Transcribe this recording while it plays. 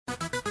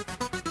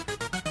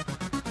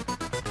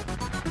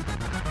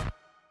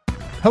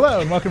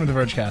Hello and welcome to the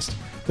Vergecast,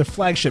 the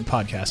flagship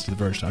podcast of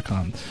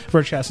TheVerge.com.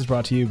 Vergecast is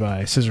brought to you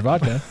by Scissor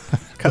Vodka,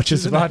 which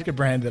is a vodka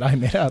brand that I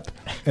made up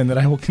and that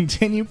I will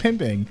continue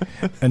pimping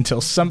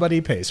until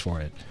somebody pays for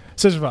it.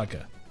 Scissor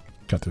Vodka,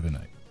 cut through the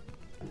night.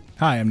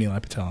 Hi, I'm Neil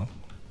Patel.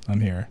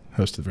 I'm here,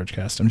 host of the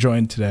Vergecast. I'm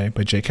joined today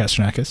by Jake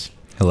Kastronakis.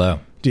 Hello.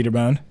 Dieter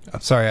Bone.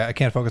 I'm sorry, I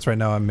can't focus right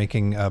now. I'm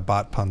making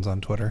bot puns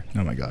on Twitter.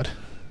 Oh my God.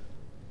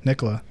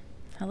 Nicola.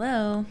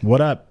 Hello.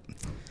 What up?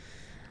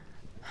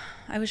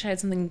 I wish I had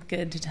something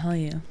good to tell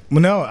you.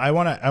 Well, no, I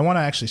want to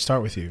actually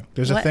start with you.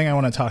 There's a thing I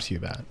want to talk to you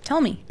about.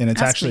 Tell me. And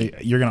it's actually,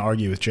 you're going to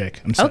argue with Jake.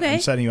 I'm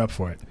setting you up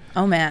for it.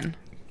 Oh, man.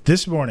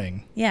 This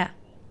morning, Yeah.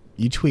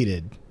 you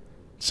tweeted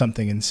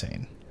something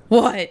insane.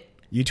 What?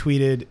 You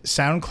tweeted,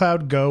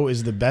 SoundCloud Go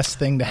is the best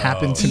thing to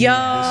happen to me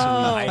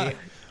this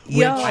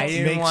week. I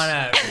didn't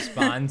want to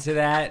respond to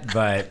that,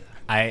 but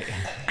I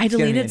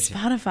deleted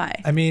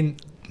Spotify. I mean,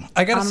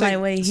 I gotta say,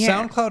 my way here.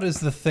 SoundCloud is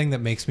the thing that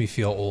makes me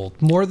feel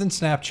old. More than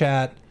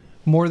Snapchat,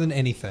 more than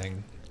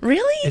anything.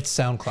 Really? It's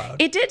SoundCloud.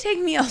 It did take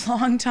me a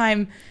long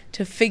time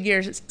to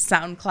figure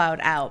SoundCloud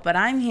out, but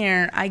I'm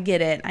here. I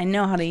get it. I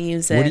know how to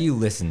use it. What do you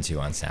listen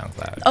to on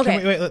SoundCloud?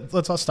 Okay. Wait,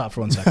 let's all stop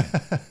for 1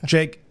 second.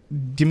 Jake,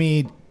 give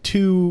me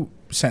 2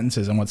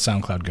 sentences on what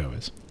SoundCloud Go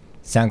is.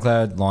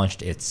 SoundCloud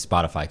launched its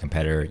Spotify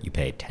competitor. You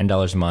pay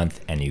 $10 a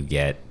month, and you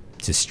get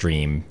to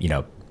stream,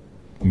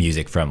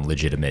 music from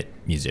legitimate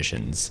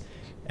musicians,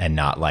 and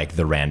not like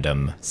the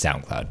random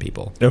SoundCloud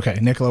people. Okay,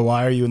 Nicola,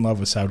 why are you in love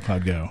with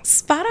SoundCloud Go?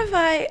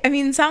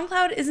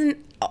 SoundCloud isn't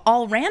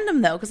all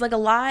random though, because like a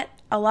lot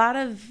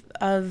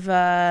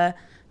of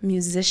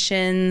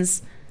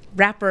musicians,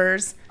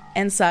 rappers,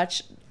 and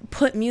such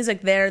put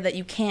music there that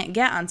you can't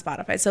get on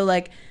Spotify. So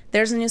like,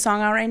 there's a new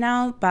song out right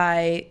now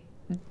by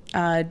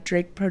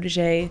Drake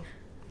Protege,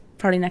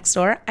 Party Next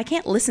Door. I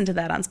can't listen to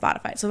that on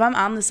Spotify. So if I'm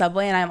on the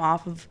subway and I'm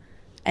off of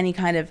any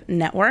kind of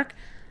network,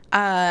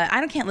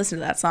 I can't listen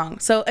to that song.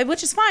 So,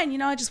 which is fine.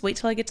 I just wait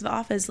till I get to the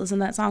office, listen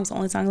to that song. It's the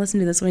only song I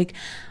listened to this week.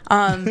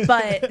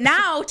 But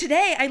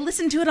today, I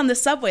listened to it on the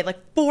subway like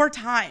 4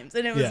 times,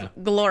 and it was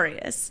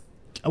glorious.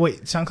 Oh,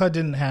 wait, SoundCloud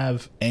didn't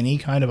have any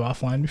kind of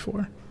offline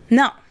before?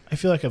 No. I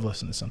feel like I've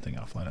listened to something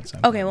offline on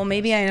SoundCloud. Okay, well,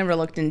 maybe I never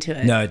looked into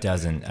it. No, it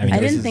doesn't. I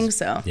didn't think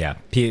so. Yeah.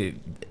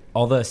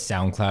 All the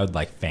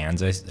SoundCloud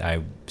fans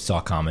I saw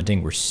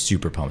commenting were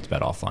super pumped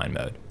about offline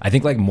mode. I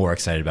think more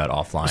excited about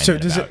offline than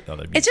about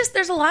other music. It's just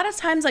there's a lot of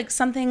times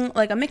something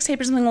like a mixtape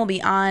or something will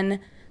be on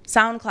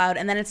SoundCloud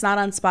and then it's not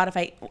on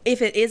Spotify.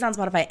 If it is on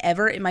Spotify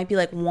ever, it might be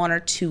 1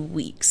 or 2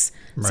 weeks.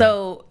 Right.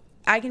 So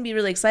I can be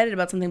really excited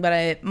about something,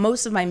 but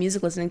most of my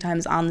music listening time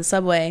is on the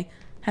subway,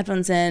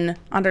 headphones in,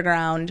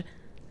 underground,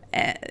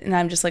 and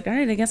I'm just like, all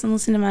right, I guess I'm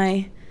listening to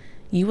my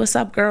You What's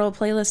Up Girl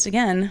playlist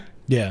again.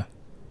 Yeah.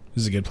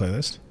 This is a good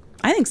playlist.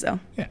 I think so.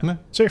 Yeah.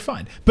 So you're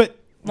fine. But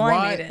why,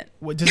 I made it.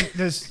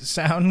 Does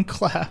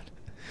SoundCloud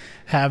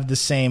have the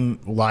same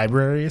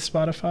library as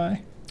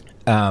Spotify?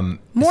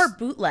 More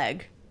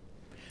bootleg.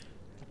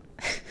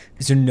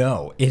 So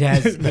no, it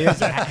has.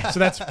 So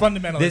that's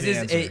fundamentally this the is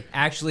answer.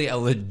 actually a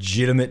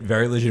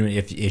very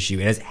legitimate issue.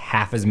 It has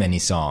half as many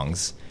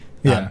songs.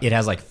 Yeah. It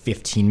has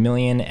 15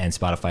 million, and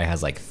Spotify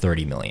has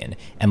 30 million.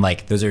 And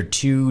those are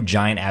 2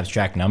 giant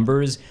abstract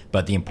numbers.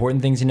 But the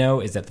important thing to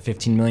know is that the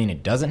 15 million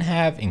it doesn't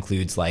have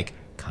includes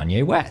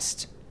Kanye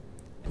West.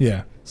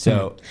 Yeah.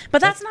 So, but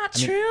that's not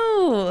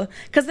true,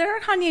 because there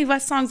are Kanye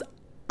West songs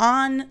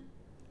on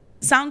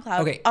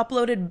SoundCloud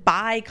uploaded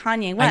by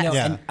Kanye West. I know.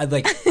 Yeah. And,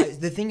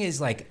 the thing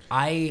is, I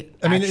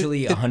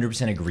actually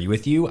 100% agree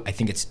with you. I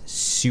think it's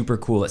super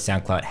cool that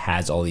SoundCloud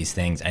has all these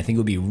things. I think it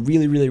would be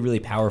really, really,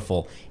 really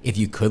powerful if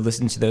you could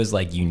listen to those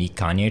unique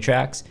Kanye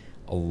tracks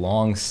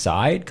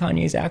alongside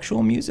Kanye's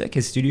actual music,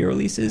 his studio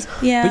releases.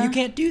 Yeah. But you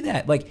can't do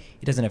that. It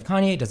doesn't have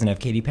Kanye. It doesn't have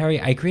Katy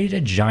Perry. I created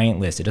a giant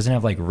list. It doesn't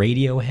have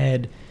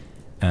Radiohead.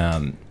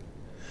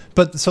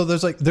 But so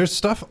there's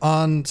stuff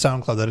on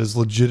SoundCloud that is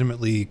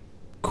legitimately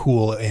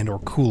cool and or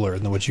cooler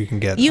than what you can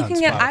get on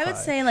Spotify. I would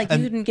say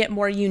you can get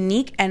more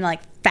unique and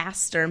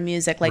faster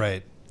music.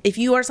 Right. If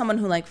you are someone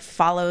who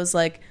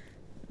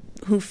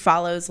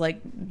follows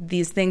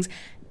these things,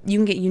 you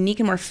can get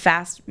unique and more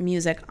fast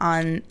music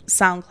on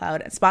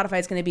SoundCloud. At Spotify,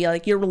 it's going to be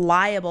you're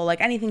reliable,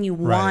 anything you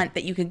want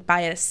that you could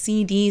buy at a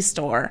CD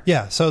store.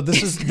 Yeah. So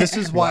this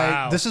is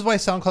why this is why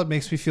SoundCloud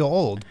makes me feel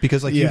old,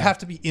 because you have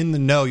to be in the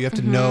know. You have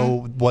to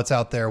know what's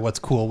out there, what's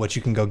cool, what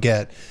you can go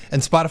get.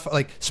 And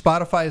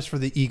Spotify is for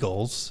the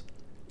Eagles,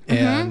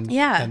 and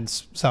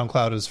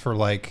SoundCloud is for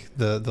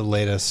the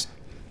latest.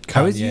 Kanye,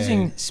 I was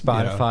using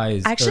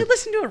Spotify's. I actually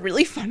listened to a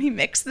really funny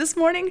mix this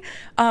morning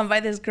by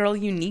this girl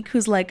Unique,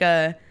 who's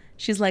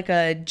she's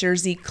a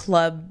Jersey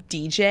club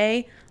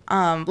DJ.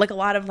 A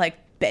lot of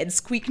bed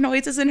squeak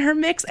noises in her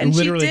mix, and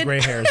literally she did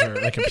gray hairs are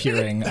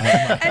appearing.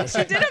 And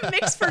she did a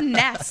mix for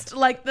Nest,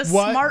 the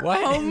smart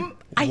home.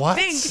 I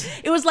think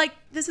it was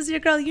this is your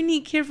girl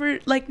Unique here for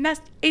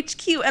Nest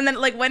HQ, and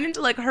then went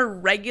into her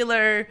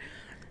regular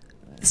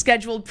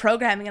scheduled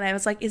programming, and I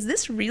was is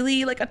this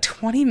really a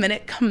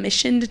 20-minute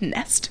commissioned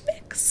Nest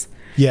mix?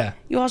 Yeah.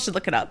 You all should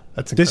look it up.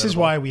 That's This is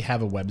why we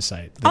have a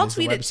website. I'll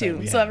tweet it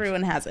too, so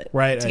everyone has it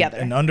together.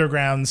 An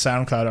underground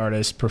SoundCloud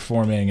artist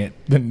performing at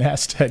the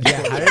Nest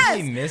headquarters. How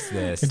did we miss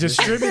this?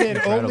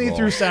 Distributed only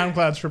through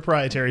SoundCloud's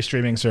proprietary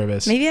streaming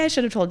service. Maybe I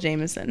should have told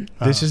Jameson.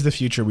 This is the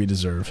future we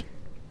deserve.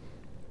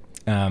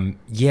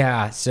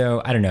 Yeah,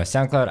 so I don't know.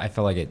 SoundCloud, I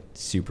felt like it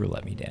super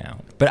let me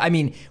down. But I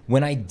mean,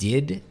 when I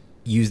did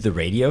use the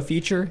radio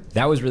feature,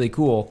 that was really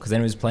cool because then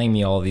it was playing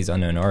me all of these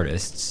unknown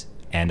artists,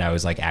 and I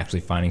was like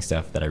actually finding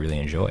stuff that I really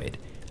enjoyed.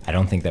 I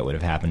don't think that would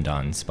have happened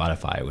on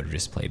Spotify. It would have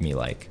just played me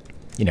like,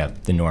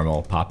 the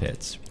normal pop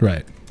hits.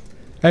 Right.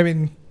 I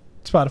mean,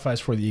 Spotify's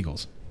for the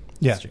Eagles.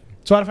 Yeah.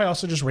 Spotify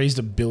also just raised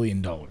 $1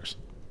 billion.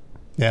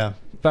 Yeah.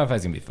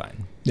 Spotify's gonna be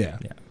fine. Yeah.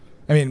 Yeah.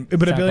 I mean, but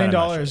 $1 billion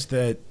sure.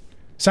 that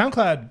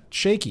SoundCloud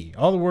shaky.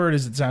 All the word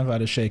is that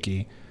SoundCloud is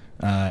shaky,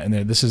 and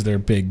this is their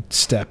big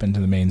step into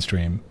the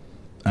mainstream.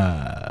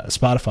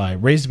 Spotify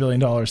raised $1 billion,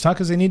 not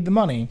because they need the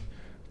money,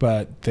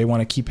 but they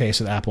want to keep pace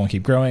with Apple and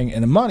keep growing.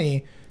 And the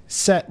money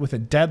set with a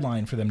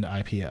deadline for them to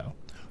IPO.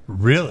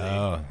 Really?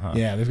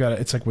 Yeah, they've got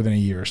it's like within a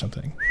year or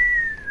something.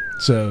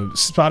 So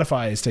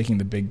Spotify is taking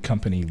the big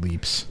company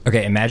leaps.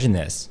 Okay, imagine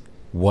this.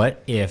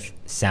 What if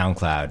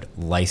SoundCloud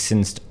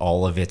licensed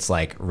all of its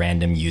like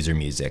random user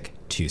music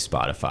to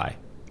Spotify,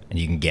 and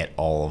you can get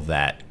all of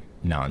that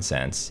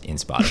nonsense in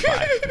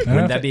Spotify?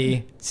 Wouldn't that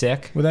be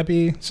sick? Would that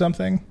be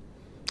something?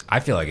 I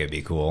feel like it'd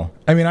be cool.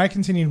 I mean, I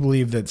continue to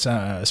believe that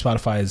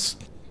Spotify's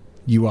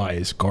UI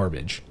is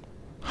garbage.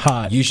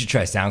 Hot. You should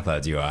try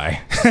SoundCloud's UI.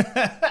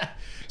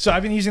 So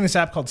I've been using this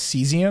app called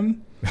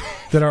Cesium.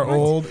 That our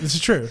old, this is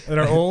true. That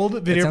our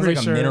old video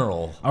producer, like a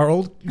mineral. Our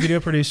old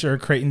video producer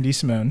Creighton D.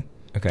 Simone.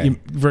 Okay.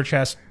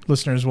 Vergecast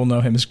listeners will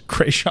know him as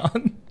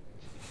Krayshawn.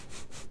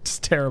 It's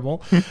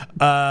terrible. Hey,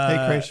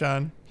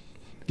 Krayshawn.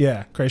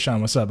 Yeah,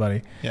 Krayshawn, what's up,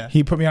 buddy? Yeah.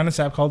 He put me on this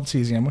app called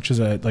Cesium, which is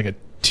a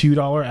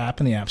 $2 app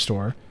in the App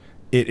Store.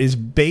 It is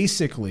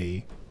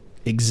basically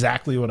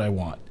exactly what I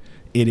want.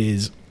 It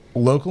is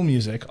local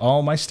music,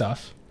 all my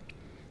stuff,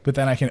 but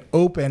then I can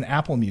open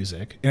Apple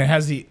Music, and it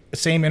has the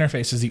same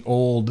interface as the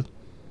old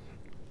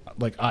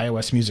like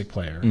iOS music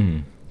player.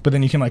 But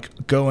then you can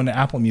like go into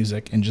Apple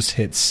Music and just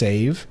hit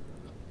save,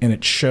 and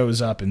it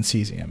shows up in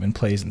Cesium and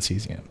plays in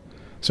Cesium.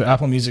 So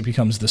Apple Music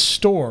becomes the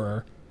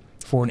store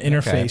for an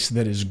interface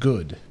that is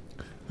good.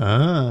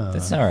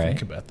 That's all right.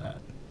 Think about that.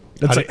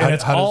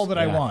 That's all that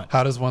I want.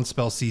 How does one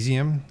spell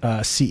cesium?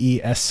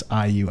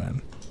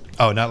 Cesium.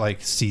 Oh, not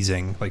like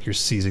seizing, like you're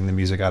seizing the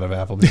music out of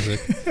Apple Music.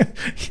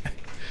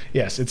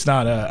 Yes, it's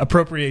not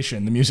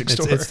appropriation, the music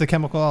store. It's the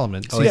chemical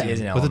element. Oh, it is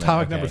an element. With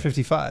atomic number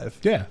 55.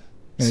 Yeah.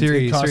 And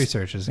Siri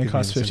searches. It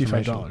costs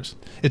 $55.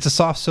 It's a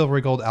soft silvery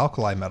gold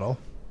alkali metal.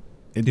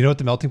 Do you know what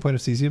the melting point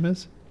of cesium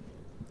is?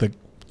 The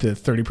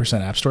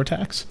 30% App Store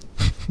tax?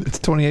 It's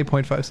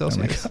 28.5 Celsius. Oh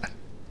my God.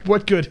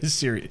 What good is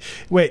Siri?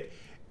 Wait,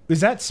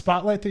 is that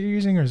Spotlight that you're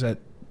using, or is that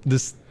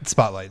this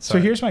Spotlight? So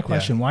here's my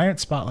question: why aren't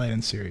Spotlight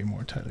and Siri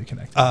more tightly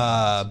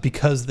connected?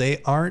 Because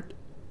they aren't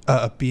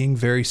being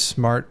very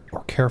smart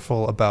or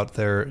careful about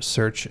their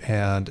search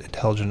and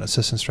intelligent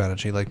assistant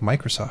strategy like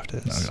Microsoft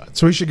is. Oh God.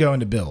 So we should go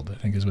into build, I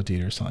think is what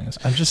Dieter's telling us.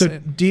 I'm just so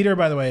saying. Dieter,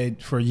 by the way,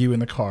 for you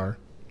in the car,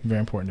 very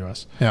important to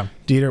us. Yeah.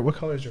 Dieter, what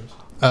color is yours?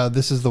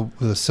 This is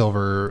the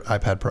silver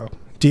iPad Pro.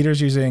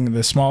 Dieter's using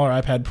the smaller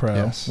iPad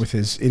Pro with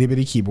his itty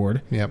bitty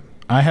keyboard. Yep.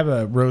 I have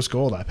a rose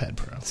gold iPad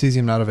Pro.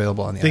 Cesium not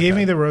available on the iPad. They gave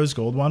me the rose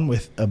gold one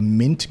with a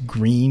mint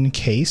green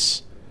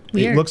case.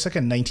 Weird. It looks like a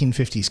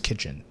 1950s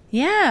kitchen.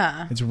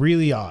 Yeah. It's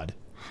really odd.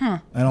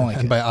 I don't like it.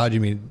 And by odd, you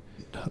mean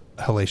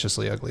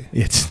hellaciously ugly.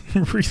 It's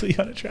really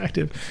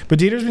unattractive. But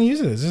Dieter's been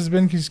using this. This has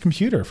been his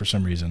computer for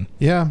some reason.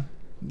 Yeah.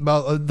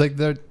 Well,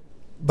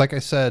 like I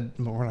said,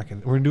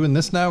 we're doing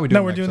this now. We're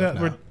doing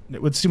that.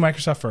 Let's do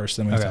Microsoft first,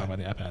 then we'll talk about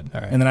the iPad. All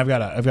right. And then I've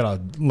got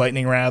a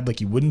lightning rad like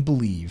you wouldn't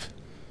believe.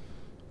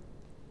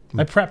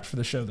 I prepped for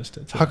the show this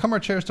day. How come our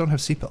chairs don't have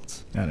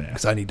seatbelts? I don't know.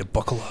 Because I need to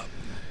buckle up.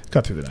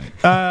 Cut through the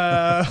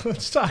night.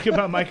 Let's talk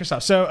about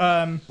Microsoft.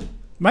 So,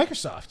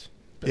 Microsoft.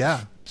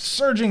 Yeah.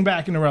 Surging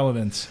back into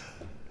relevance.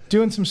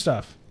 Doing some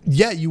stuff.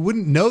 Yeah, you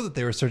wouldn't know that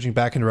they were surging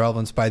back into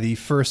relevance by the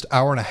first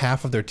hour and a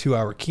half of their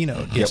 2-hour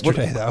keynote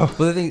yesterday, though.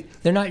 Well,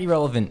 they're not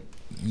irrelevant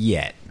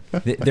yet.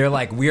 They're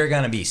like, we're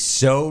going to be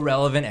so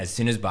relevant as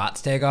soon as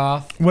bots take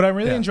off. What I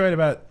really enjoyed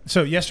about...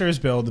 So, yesterday's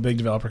Build, the big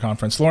developer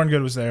conference, Lauren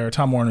Good was there,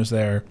 Tom Warner's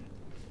there,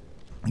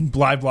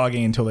 live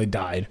blogging until they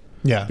died.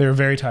 Yeah. They were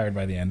very tired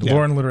by the end. Yeah.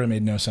 Lauren literally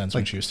made no sense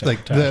when she was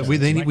tired. We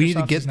need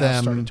to get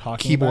them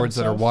keyboards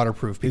that are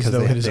waterproof because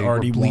they were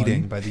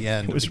bleeding by the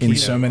end. It was in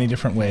so many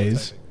different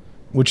ways,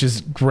 which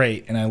is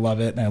great, and I love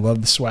it, and I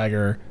love the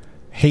swagger.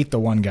 Hate the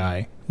one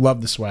guy.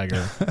 Love the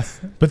swagger.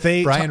 But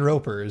Brian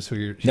Roper is who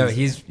you're...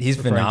 He's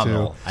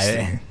phenomenal.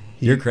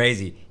 You're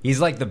crazy. He's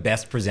like the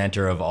best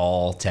presenter of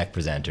all tech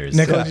presenters.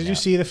 Nicola, did you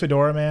see the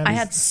Fedora Man? I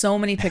had so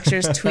many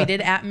pictures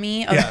tweeted at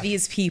me of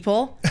these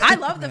people. I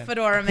love the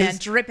Fedora Man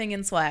dripping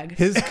in swag.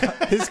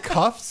 His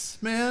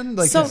cuffs, man,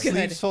 like so his good.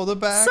 sleeves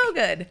folded back. So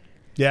good.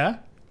 Yeah?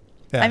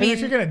 Yeah. I mean, if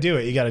you're gonna do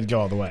it, you got to go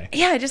all the way.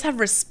 Yeah, I just have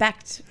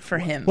respect for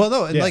him. Well,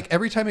 no, and like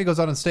every time he goes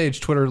out on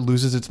stage, Twitter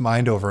loses its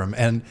mind over him,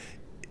 and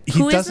he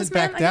doesn't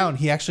back down.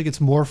 He actually gets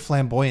more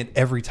flamboyant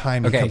every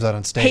time he comes out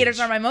on stage. Haters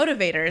are my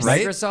motivators.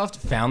 Right? Microsoft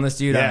found this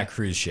dude on a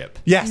cruise ship.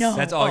 Yes, No.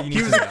 That's all you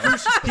need to know.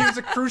 He was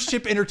a cruise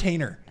ship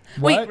entertainer.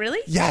 Wait, What? really?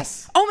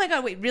 Yes. Oh my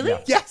god, wait, really?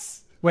 Yeah.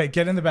 Yes. Wait,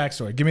 get in the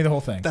backstory. Give me the whole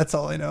thing. That's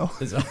all I know.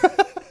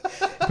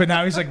 But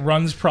now he's like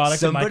runs product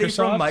Somebody at Microsoft.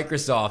 from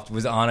Microsoft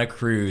was on a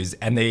cruise,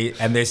 and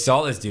they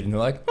saw this dude, and they're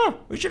like, "Huh,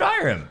 we should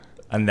hire him."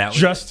 And that was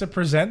just to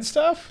present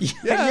stuff.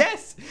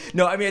 Yes.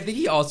 No, I mean, I think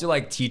he also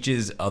like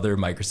teaches other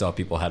Microsoft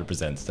people how to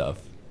present stuff.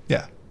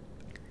 Yeah.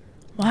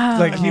 Wow.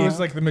 Like he was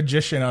like the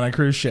magician on a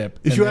cruise ship.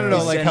 If you want to know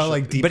was like how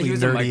like essentially- but deeply he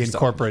was in nerdy and Microsoft.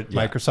 corporate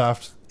Yeah.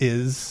 Microsoft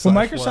is, Well,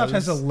 slash Microsoft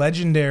has a was,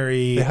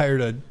 legendary they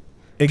hired a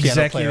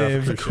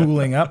executive cruise ship.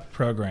 cooling up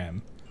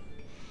program,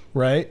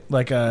 right?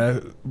 Like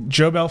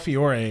Joe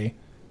Belfiore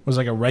was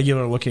like a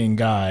regular looking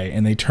guy,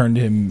 and they turned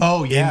him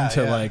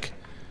into like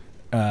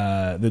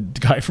the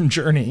guy from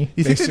Journey.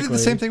 You think they did basically. the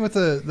same thing with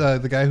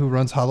the guy who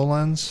runs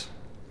HoloLens?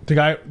 The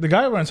guy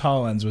who runs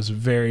HoloLens was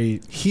very.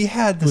 He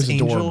had was this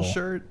angel adorable.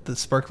 shirt, the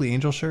sparkly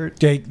angel shirt.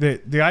 The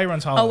guy who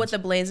runs HoloLens. Oh, with the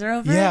blazer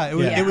over Yeah,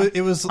 it?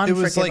 it was like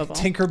Unforgivable.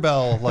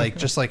 Tinkerbell, like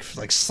just like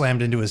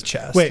slammed into his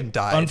chest Wait, and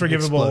died.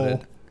 Unforgivable.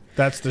 Exploded.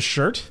 That's the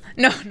shirt.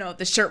 No,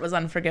 the shirt was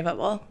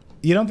unforgivable.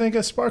 You don't think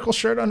a sparkle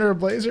shirt under a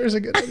blazer is a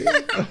good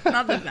idea?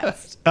 Not the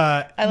best.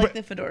 I like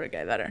the fedora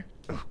guy better.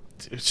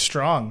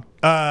 Strong.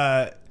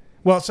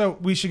 Well, so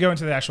we should go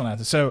into the actual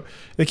announcement. So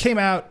they came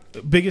out.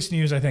 Biggest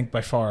news, I think,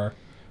 by far.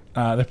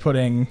 They're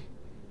putting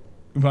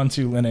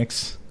Ubuntu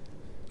Linux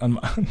on.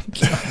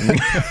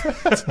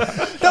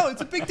 No,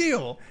 it's a big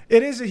deal.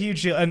 It is a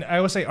huge deal, and I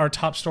will say our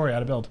top story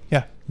out of build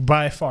Yeah.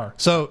 by far.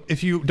 So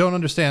if you don't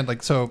understand,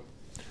 like so.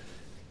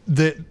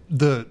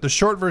 The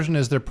short version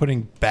is they're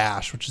putting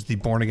Bash, which is the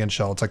born again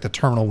shell. It's like the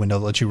terminal window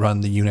that lets you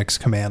run the Unix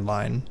command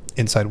line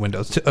inside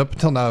Windows. Up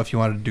until now, if you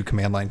wanted to do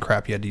command line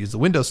crap, you had to use the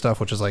Windows stuff,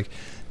 which is like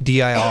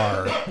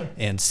dir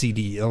and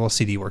cd. Well,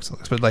 cd works on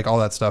Linux, but like all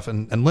that stuff.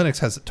 And Linux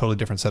has a totally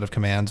different set of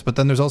commands. But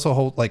then there's also a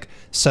whole like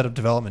set of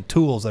development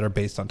tools that are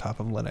based on top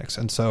of Linux.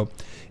 And so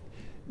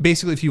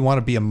basically, if you want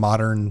to be a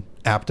modern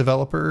app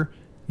developer,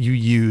 you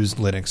use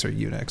Linux or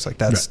Unix. Like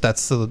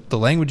that's the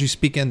language you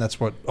speak in. That's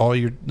what all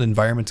your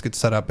environments get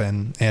set up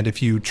in. And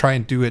if you try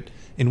and do it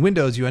in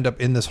Windows, you end up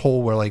in this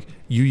hole where like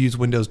you use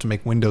Windows to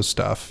make Windows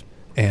stuff,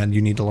 and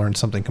you need to learn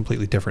something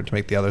completely different to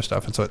make the other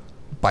stuff. And so it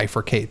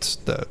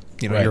bifurcates the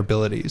your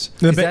abilities.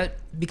 Is that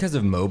because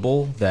of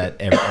mobile that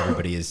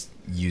everybody is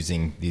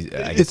using these?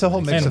 It's a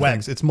whole mix And of web.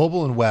 things. It's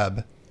mobile and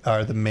web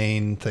are the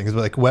main things, but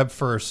like web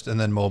first and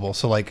then mobile.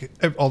 So like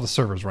all the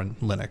servers run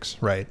Linux,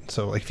 right?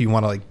 So like if you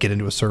want to like get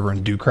into a server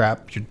and do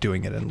crap, you're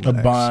doing it in Linux.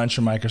 A bunch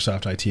of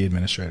Microsoft IT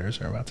administrators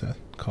are about to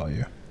call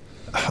you.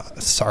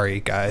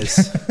 Sorry,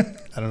 guys.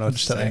 I don't know what to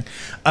say.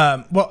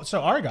 Well, so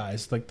our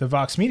guys, like the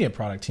Vox Media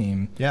product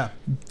team, Yeah.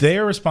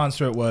 their response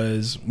to it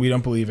was, "We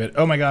don't believe it.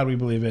 Oh my God, we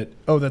believe it.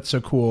 Oh, that's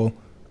so cool.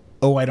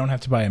 Oh, I don't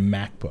have to buy a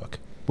MacBook,"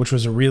 which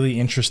was a really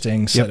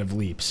interesting set of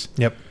leaps.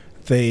 Yep.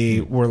 They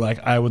were like,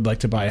 "I would like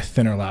to buy a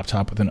thinner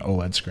laptop with an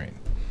OLED screen."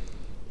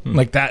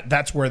 Like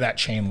that's where that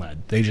chain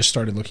led. They just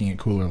started looking at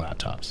cooler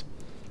laptops,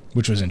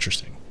 which was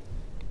interesting.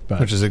 But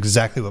Which is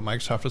exactly what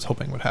Microsoft was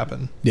hoping would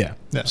happen. yeah.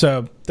 Yeah.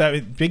 So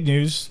that big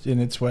news in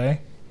its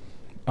way.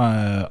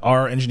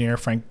 Our engineer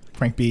Frank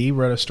B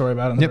wrote a story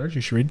about it on The Verge.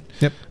 You should read.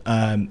 Yep.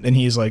 And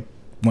he's like,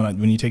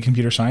 when you take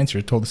computer science,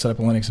 you're told to set up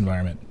a Linux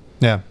environment,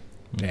 Yeah.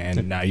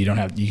 and now you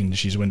can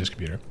just use a Windows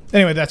computer.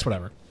 Anyway, that's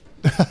whatever.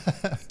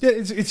 Yeah,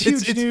 it's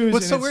huge news.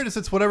 What's and so weird is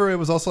it's whatever. It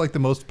was also like the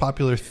most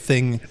popular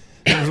thing.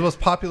 It was the most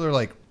popular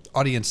like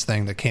audience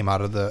thing that came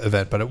out of the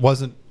event, but it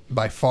wasn't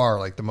by far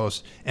like the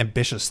most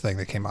ambitious thing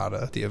that came out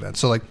of the event.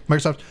 So like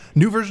Microsoft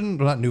new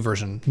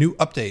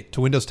update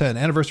to Windows 10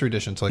 Anniversary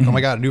Edition. So like, oh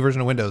my God, a new version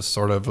of Windows.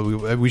 Sort of.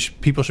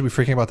 People should be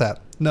freaking about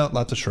that. No,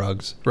 lots of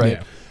shrugs. Right.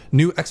 Yeah.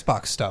 New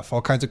Xbox stuff,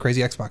 all kinds of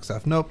crazy Xbox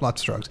stuff. Nope,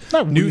 lots of shrugs.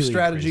 Not new really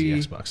strategy,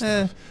 crazy Xbox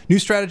stuff. New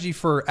strategy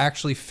for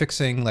actually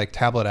fixing like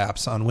tablet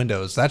apps on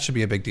Windows. That should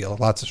be a big deal.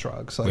 Lots of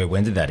shrugs. Like, Wait,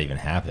 when did that even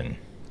happen?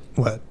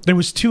 what? It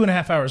was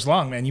 2.5 hours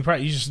long, man. You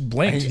just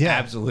blinked. Yeah.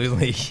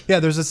 Absolutely. Yeah,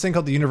 there's this thing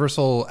called the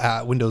Universal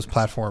Windows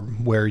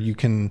Platform where you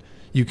can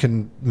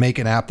make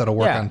an app that'll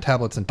work Yeah. on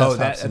tablets and Oh,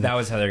 desktops. and that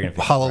was how they're going to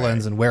fix HoloLens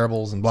it. and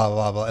wearables and blah blah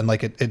blah blah, and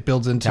like it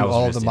builds into That was all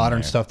of the interesting modern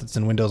there. stuff that's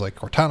in Windows. Like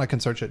Cortana can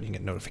search it, and you can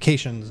get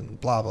notifications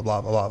and blah blah blah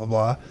blah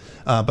blah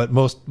blah. But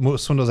most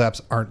Windows apps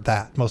aren't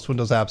that. Most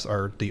Windows apps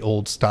are the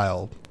old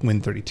style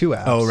Win32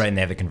 apps. Oh, right, and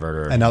they have a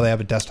converter. And now they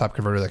have a desktop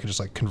converter that can just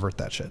like convert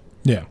that shit.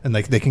 Yeah. And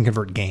like they can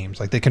convert games.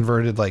 Like they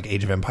converted like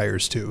Age of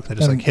Empires 2. They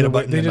just like hit a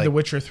button. They and, did like, The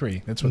Witcher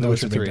 3. That's what The that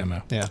was a Witcher big 3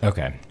 demo. Yeah.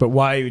 Okay. But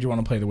why would you want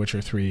to play The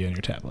Witcher 3 on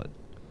your tablet?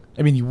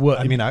 I mean, you would.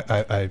 I mean,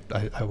 I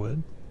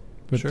would.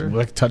 with sure.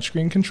 like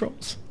touchscreen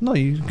controls. No,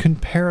 you can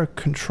pair an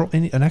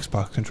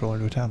Xbox controller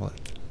to a tablet.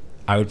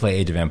 I would play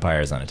Age of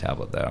Empires on a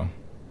tablet, though.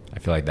 I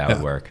feel like that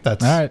would work.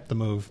 That's All right. the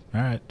move.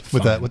 All right.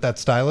 With fine. that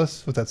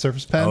stylus, with that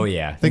Surface Pen. Oh,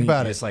 yeah. Think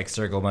about You it. just like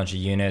circle a bunch of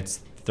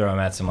units, throw them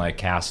at some like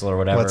castle or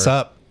whatever. What's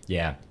up?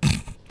 Yeah.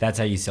 That's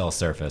how you sell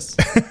Surface.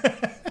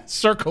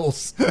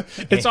 Circles.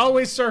 It's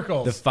always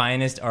circles. The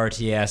finest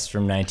RTS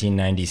from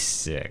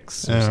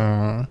 1996.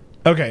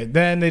 Okay,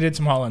 then they did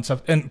some HoloLens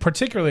stuff, and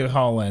particularly with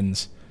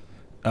HoloLens.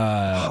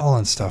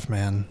 HoloLens stuff,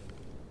 man.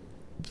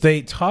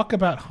 They talk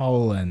about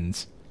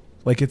HoloLens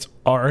like it's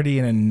already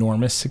an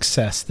enormous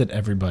success that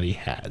everybody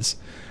has.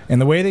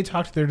 And the way they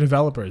talk to their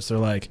developers, they're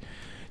like,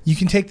 you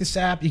can take this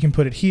app, you can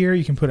put it here,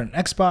 you can put it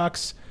on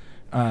Xbox.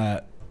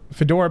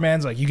 Fedora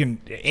man's like,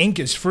 ink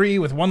is free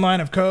with one line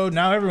of code.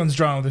 Now everyone's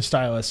drawing with a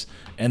stylus.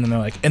 And then they're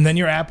like, and then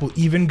your app will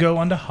even go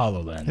onto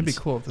HoloLens. It'd be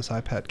cool if this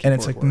iPad keyboard And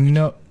it's like,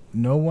 worked.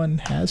 no one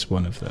has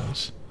one of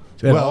those.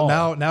 Well,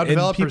 now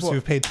developers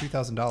who've paid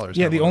 $3,000.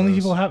 Yeah, the only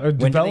people have are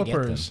When do they get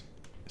developers.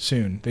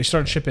 Soon. They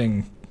started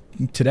shipping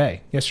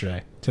today.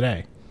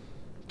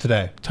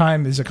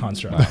 Time is a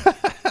construct.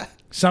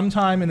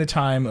 Sometime in the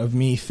time of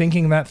me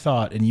thinking that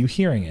thought and you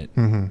hearing it,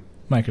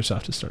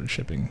 Microsoft has started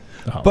shipping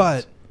the HoloLens.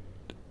 But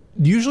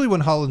usually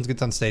when HoloLens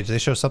gets on stage, they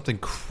show something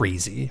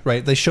crazy,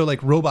 right? They show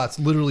like robots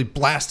literally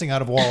blasting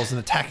out of walls and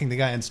attacking the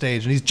guy on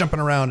stage, and he's jumping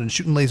around and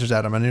shooting lasers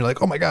at him, and you're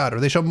like, oh my god. Or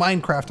they show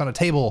Minecraft on a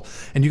table,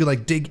 and you can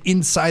like dig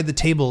inside the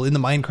table in the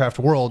Minecraft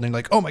world, and you're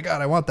like, oh my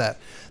god, I want that.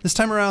 This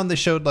time around, they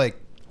showed like,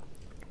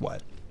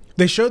 what?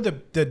 They showed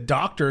the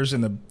doctors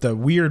and the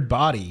weird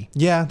body.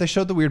 Yeah, they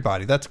showed the weird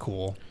body. That's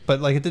cool. But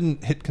like it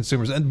didn't hit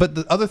consumers. But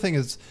the other thing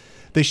is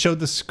they showed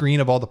the screen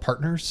of all the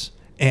partners,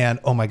 and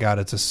oh my god,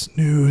 it's a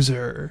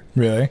snoozer.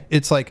 Really?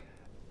 It's like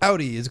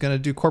Audi is going to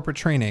do corporate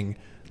training.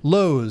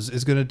 Lowe's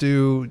is going to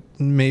do,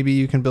 maybe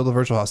you can build a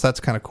virtual house. That's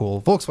kind of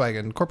cool.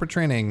 Volkswagen, corporate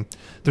training.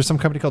 There's some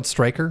company called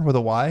Stryker with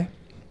a Y.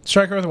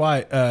 Stryker with a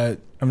Y.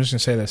 I'm just going to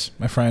say this.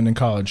 My friend in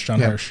college,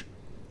 John Hirsch,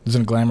 was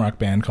in a glam rock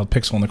band called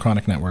Pixel and the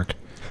Chronic Network.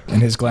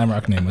 And his glam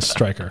rock name was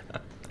Stryker.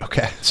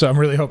 Okay. So I'm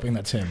really hoping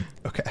that's him.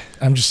 Okay.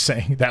 I'm just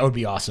saying that would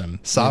be awesome.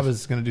 Saab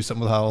is going to do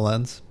something with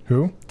HoloLens.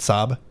 Who?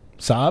 Saab.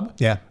 Saab?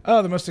 Yeah.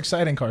 Oh, the most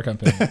exciting car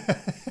company.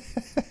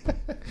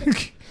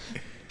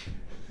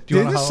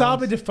 Isn't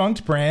Saab a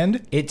defunct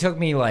brand? It took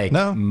me like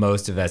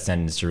most of that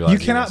sentence to realize.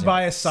 You cannot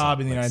buy a Saab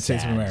in the United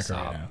States of America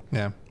right now.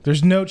 Yeah.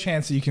 There's no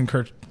chance that you can...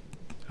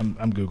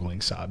 I'm Googling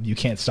Saab. You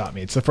can't stop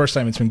me. It's the first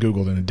time it's been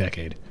Googled in a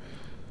decade.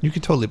 You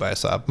could totally buy a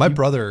Saab. My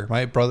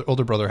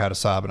older brother had a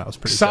Saab, and I was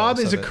pretty Saab jealous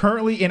is a of it.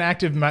 currently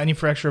inactive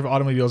manufacturer of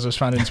automobiles that was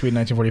founded in Sweden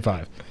in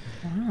 1945.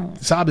 Wow.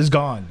 Saab is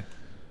gone.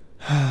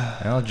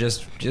 Well,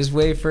 just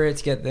wait for it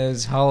to get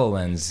those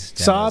HoloLens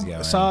demos going.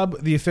 Saab,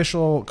 the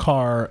official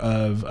car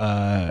of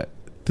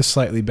the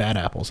slightly bad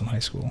apples in high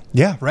school.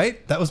 Yeah,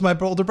 right? That was my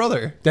older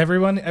brother.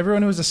 Everyone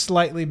who was a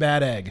slightly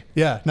bad egg.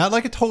 Yeah, not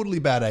like a totally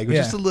bad egg, but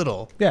just a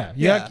little. Yeah,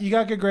 you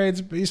got good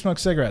grades, but you smoke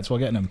cigarettes while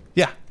getting them.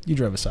 Yeah. You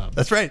drove a Saab.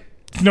 That's right.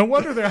 No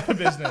wonder they're out of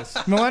business.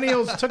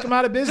 Millennials took them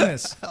out of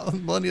business.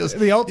 Millennials.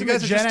 The ultimate you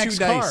guys are Gen just X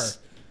too car. nice.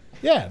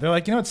 Yeah, they're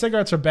like, you know what,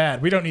 cigarettes are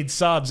bad. We don't need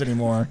Saabs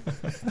anymore.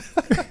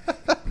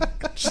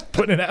 Just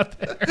putting it out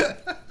there.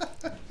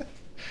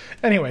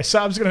 Anyway,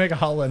 Saab's going to make a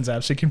HoloLens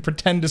app so you can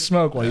pretend to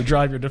smoke while you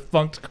drive your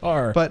defunct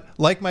car. But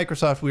like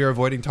Microsoft, we are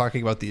avoiding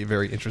talking about the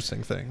very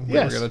interesting thing.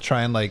 Yes. We're going to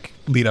try and like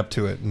lead up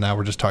to it, and now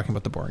we're just talking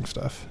about the boring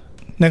stuff.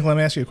 Nick, let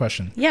me ask you a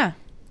question. Yeah.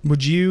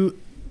 Would you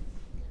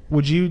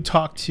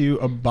talk to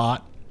a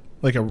bot,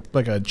 like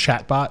a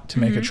chat bot, to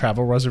make a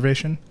travel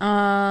reservation?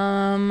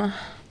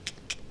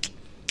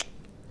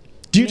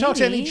 Do you talk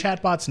to any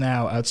chatbots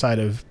now outside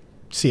of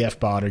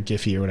CFBot or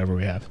Giphy or whatever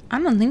we have?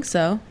 I don't think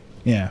so.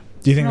 Yeah.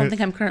 Do you think? I don't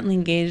think I'm currently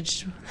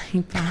engaged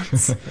with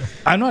bots.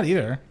 I'm not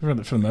either, for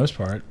the most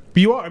part.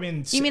 But you are. I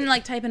mean, You mean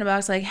like type in a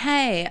box like,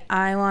 "Hey,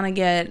 I want to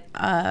get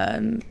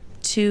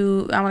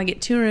two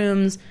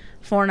rooms,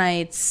 4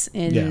 nights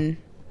in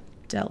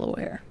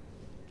Delaware."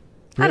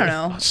 really I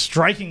don't know.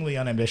 Strikingly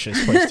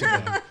unambitious place to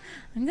go.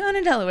 I'm going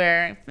to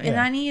Delaware, and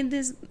I need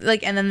this.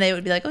 Like, and then they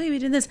would be like, "Oh, we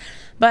did this,"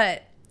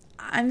 but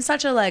I'm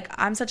such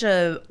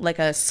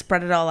a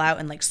spread it all out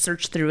and like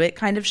search through it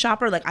kind of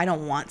shopper. Like, I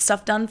don't want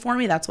stuff done for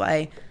me. That's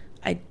why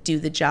I do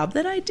the job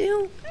that I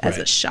do as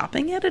a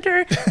shopping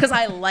editor, because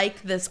I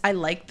like this. I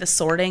like the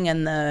sorting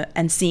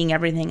and seeing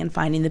everything and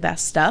finding the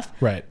best stuff.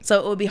 Right. So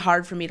it would be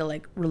hard for me to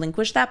like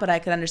relinquish that, but I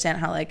could understand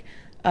how like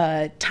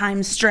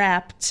time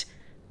strapped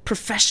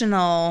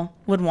professional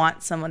would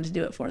want someone to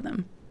do it for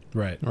them.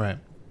 Right.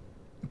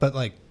 But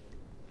like,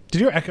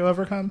 did your Echo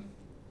ever come?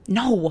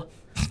 No.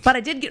 But I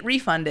did get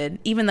refunded,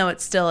 even though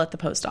it's still at the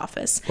post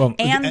office. Well,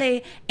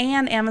 and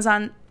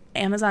Amazon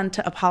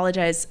to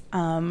apologize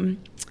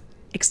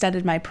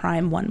extended my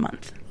Prime 1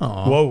 month.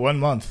 aww. Whoa, 1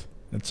 month.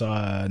 It's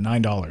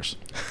 $9.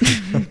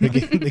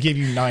 they gave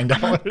you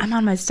 $9. I'm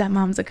on my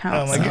stepmom's account.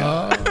 Oh my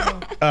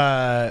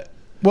god.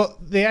 Well,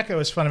 the Echo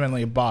is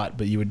fundamentally a bot,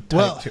 but you would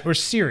type to, or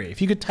Siri.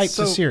 If you could type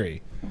to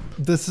Siri.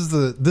 This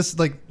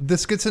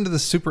gets into the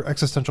super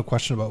existential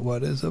question about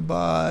what is a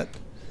bot,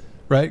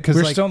 right? Because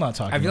We're still not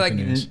talking. I feel about like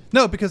the news.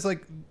 No, because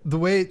like the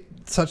way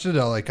Satya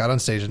Nadella like got on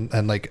stage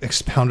and like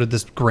expounded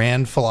this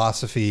grand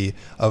philosophy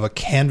of a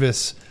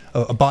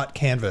bot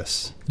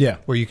canvas. Yeah.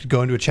 Where you could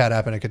go into a chat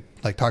app and it could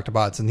like talk to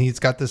bots, and he's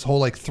got this whole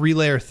like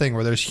 3-layer thing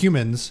where there's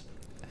humans,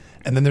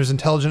 and then there's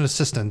intelligent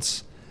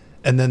assistants,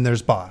 and then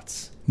there's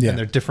bots. Yeah. And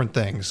they're different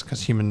things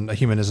because a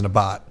human isn't a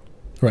bot,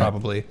 Right.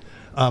 probably.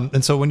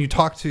 And so when you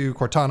talk to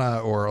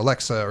Cortana or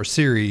Alexa or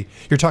Siri,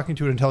 you're talking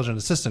to an intelligent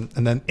assistant,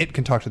 and then it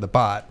can talk to the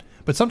bot.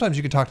 But sometimes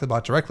you can talk to the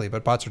bot directly,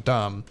 but bots are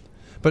dumb.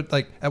 But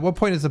like, at what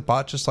point is the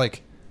bot just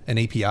like an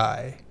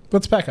API?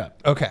 Let's back up.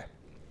 Okay.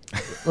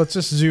 Let's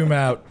just zoom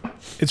out.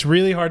 It's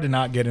really hard to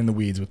not get in the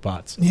weeds with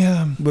bots.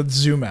 Yeah. Let's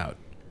zoom out.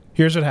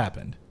 Here's what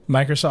happened.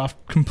 Microsoft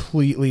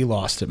completely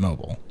lost at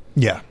mobile.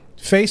 Yeah.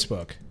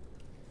 Facebook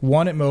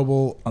won at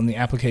mobile on the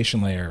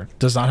application layer,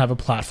 does not have a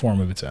platform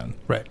of its own.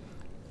 Right.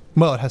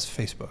 Well, it has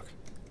Facebook.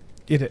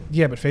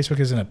 Yeah, but Facebook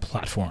isn't a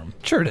platform.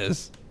 Sure it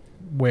is.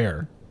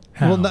 Where?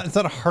 How? Well, it's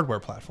not a hardware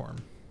platform.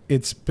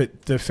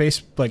 But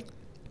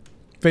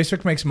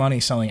Facebook makes money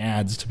selling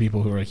ads to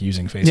people who are like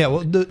using Facebook. Yeah,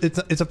 well,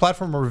 it's a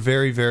platform where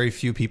very, very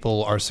few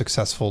people are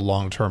successful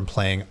long-term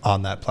playing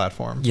on that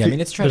platform. Yeah, I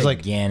mean, it's tried There's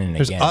again and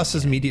there's again. us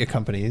as and again. media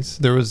companies.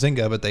 There was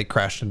Zynga, but they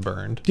crashed and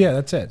burned. Yeah,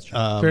 that's it.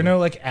 There are no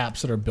like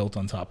apps that are built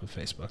on top of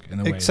Facebook in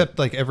the way. Except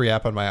like every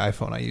app on my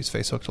iPhone, I use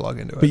Facebook to log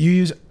into it. But you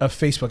use a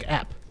Facebook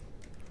app.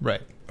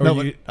 Right. Or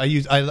No, you- but I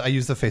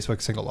use the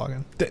Facebook single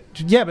login.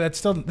 Yeah, but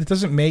it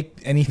doesn't make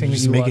anything You're that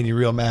just you making want. you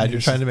real mad. You're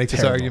It's trying to make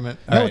this terrible. argument.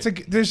 No, All it's right.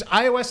 like there's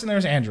iOS and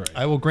there's Android.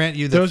 I will grant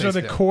you that Those are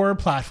the Facebook- core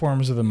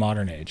platforms of the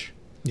modern age,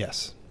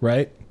 Yes.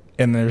 right?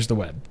 And there's the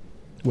web,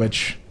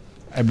 which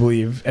I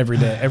believe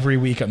every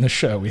week on the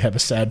show we have a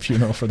sad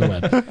funeral for the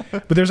web.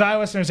 But there's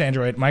iOS and there's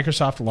Android.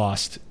 Microsoft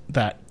lost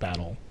that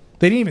battle.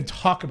 They didn't even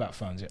talk about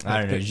phones yet. I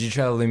don't know. Did you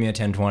try the Lumia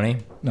 1020?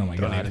 Oh my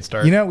Don't god! even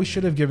start. You know, we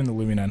should have given the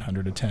Lumia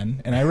 900 a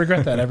 10, and I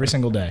regret that every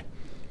single day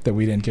that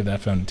we didn't give that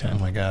phone a 10. Oh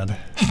my god.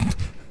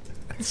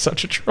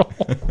 Such a troll.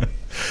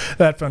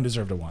 That phone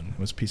deserved a 1. It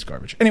was a piece of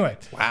garbage. Anyway,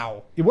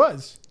 Wow. it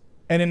was.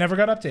 And it never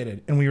got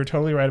updated. And we were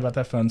totally right about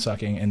that phone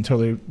sucking and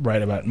totally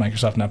right about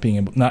Microsoft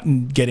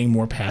not getting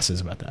more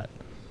passes about that.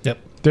 Yep.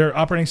 Their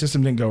operating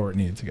system didn't go where it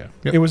needed to go.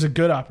 Yep. It was a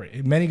good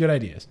many good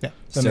ideas. Yeah.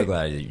 Then So they-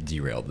 glad you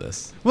derailed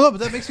this. Well, no, but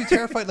that makes me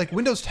terrified. Like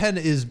Windows 10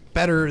 is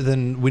better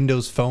than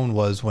Windows Phone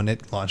was when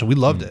it launched. We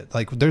loved it.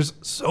 Like there's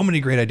so many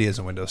great ideas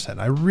in Windows 10.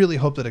 I really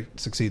hope that it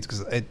succeeds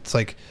because it's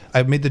like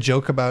I've made the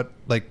joke about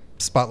like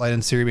Spotlight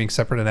and Siri being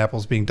separate and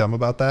Apple's being dumb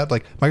about that.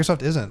 Like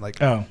Microsoft isn't.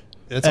 Like Oh.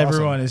 it's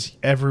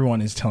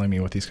Everyone is telling me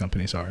what these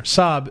companies are.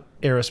 Saab,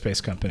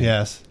 aerospace company.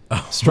 Yes.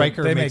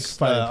 Stryker They make makes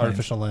fighter planes.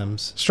 artificial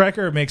limbs.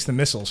 Stryker makes the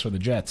missiles for the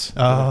jets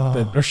Oh.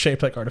 that are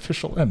shaped like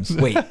artificial limbs.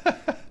 Wait,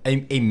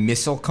 a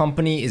missile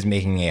company is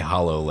making a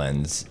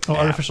HoloLens. Oh,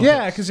 artificial.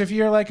 Yeah, because if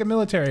you're like a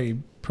military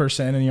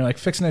person and you're like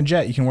fixing a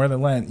jet, you can wear the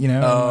lens. You know.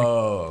 and, like,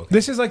 Oh, okay.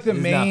 this is like the This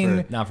is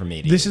main. not for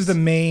me. To This use. is the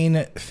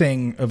main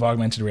thing of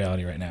augmented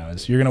reality right now.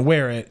 Is you're gonna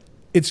wear it.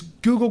 It's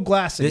Google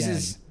Glass This again,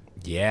 is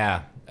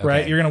yeah. Okay.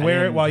 right. You're gonna I wear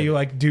it didn't- while you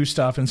like do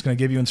stuff, and it's gonna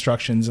give you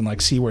instructions and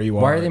like see where you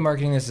are. Why are they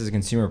marketing this as a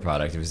consumer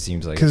product if it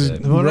seems like Because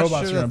it's a, Well, I'm not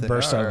robots sure are that gonna they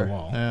burst out of are. the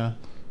wall, Yeah.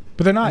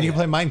 but they're not. And you yet.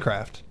 can play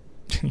Minecraft.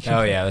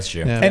 Oh yeah, that's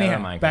true. Yeah. Anyhow,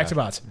 Minecraft. back to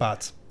bots.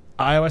 Bots.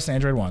 iOS and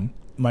Android won.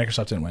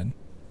 Microsoft didn't win.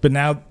 But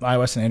now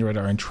iOS and Android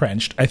are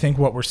entrenched. I think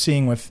what we're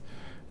seeing with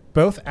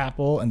both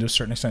Apple and to a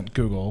certain extent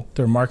Google,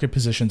 their market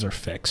positions are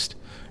fixed,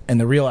 and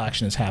the real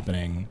action is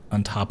happening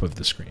on top of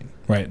the screen,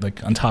 right?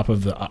 Like on top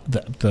of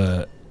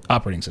the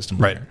operating system.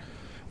 Right. layer.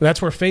 That's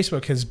where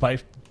Facebook has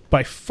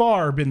by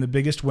far been the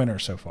biggest winner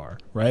so far,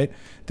 right?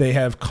 They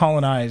have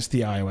colonized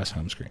the iOS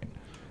home screen.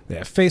 They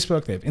have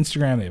Facebook, they have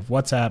Instagram, they have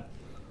WhatsApp,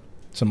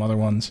 some other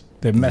ones.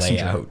 They have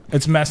Messenger. Layout.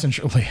 It's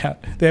Messenger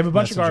layout. They have a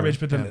bunch Messenger, of garbage,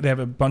 but then yeah. they have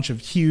a bunch of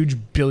huge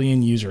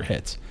billion user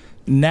hits.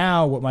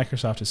 Now what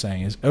Microsoft is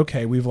saying is,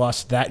 okay, we've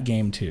lost that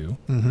game too.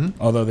 Mm-hmm.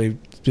 Although they've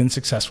been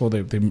successful,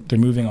 they're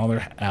moving all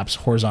their apps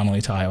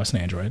horizontally to iOS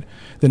and Android.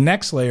 The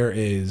next layer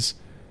is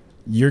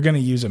you're going to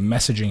use a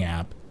messaging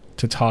app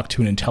to talk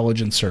to an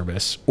intelligent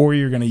service, or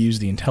you're going to use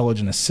the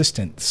intelligent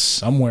assistant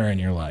somewhere in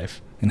your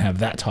life and have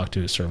that talk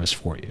to a service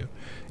for you.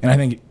 And I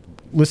think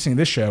listening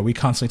to this show, we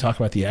constantly talk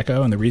about the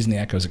Echo, and the reason the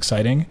Echo is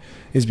exciting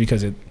is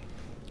because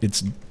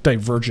it's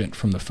divergent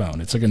from the phone.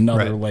 It's like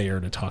another Right. layer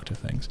to talk to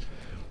things.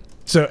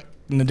 So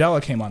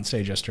Nadella came on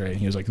stage yesterday, and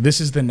he was like,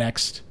 "This is the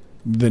next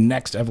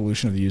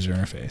evolution of the user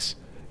interface."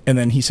 And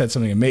then he said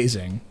something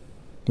amazing,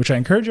 which I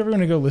encourage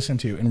everyone to go listen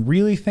to and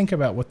really think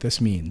about what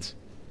this means.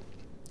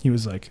 He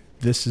was like,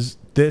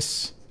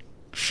 "This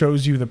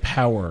shows you the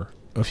power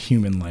of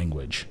human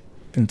language,"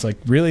 and it's like,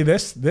 really,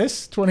 this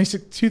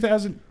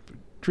 2000,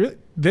 really,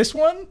 this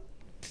one,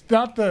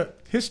 not the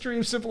history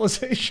of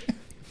civilization.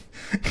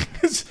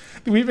 Because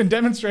we've been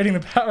demonstrating the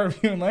power of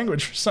human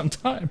language for some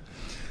time.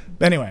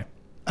 Anyway,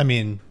 I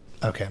mean,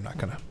 okay, I'm not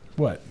gonna.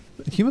 what?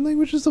 Human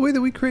language is the way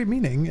that we create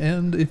meaning,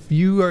 and if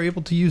you are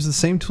able to use the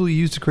same tool you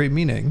use to create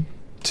meaning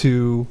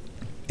to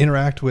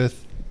interact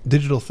with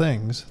digital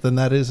things, then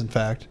that is, in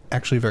fact,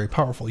 actually very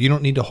powerful. You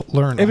don't need to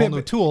learn a whole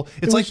new tool.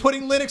 It's like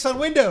putting Linux on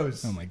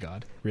Windows. Oh my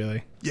God,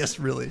 really? Yes,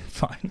 really.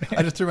 Fine. Man.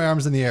 I just threw my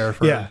arms in the air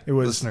for It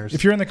was. listeners.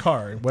 If you're in the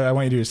car, what I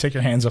want you to do is take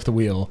your hands off the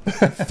wheel,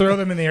 throw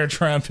them in the air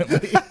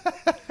triumphantly,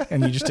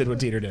 and you just did what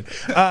Dieter did.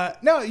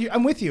 No,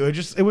 I'm with you.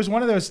 It was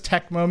one of those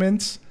tech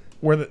moments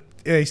where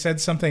they said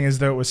something as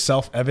though it was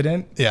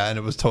self-evident. Yeah, and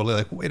it was totally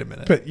like, wait a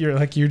minute. But you're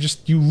like, you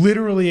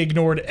literally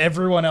ignored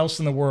everyone else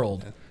in the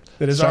world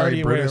that is Sorry,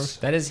 already aware. Brutus.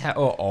 That is how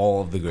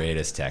all of the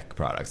greatest tech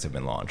products have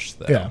been launched,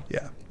 though. Yeah.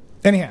 Yeah.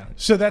 Anyhow,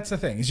 so that's the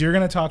thing, is you're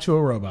going to talk to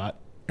a robot.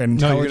 No,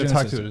 you're going to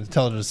talk to an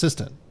intelligent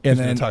assistant. And You're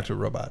going then to talk to a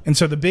robot. And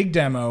so the big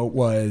demo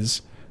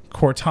was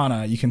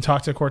Cortana. You can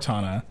talk to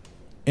Cortana,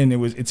 and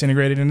it's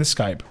integrated into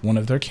Skype, one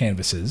of their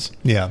canvases.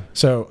 Yeah.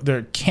 So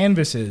their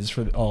canvases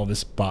for all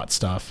this bot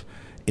stuff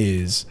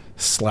is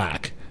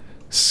Slack,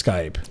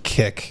 Skype,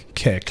 Kick,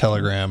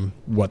 Telegram,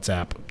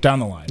 WhatsApp, down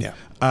the line. Yeah.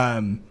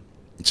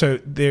 So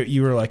there,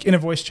 you were like in a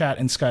voice chat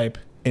in Skype,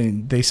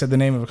 and they said the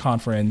name of a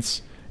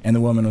conference, and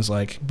the woman was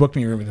like, book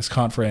me a room at this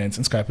conference,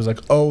 and Skype was like,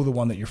 oh, the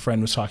one that your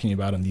friend was talking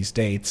about on these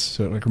dates.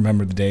 So it like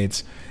remembered the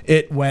dates.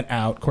 It went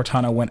out.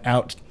 Cortana went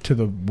out to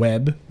the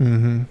web,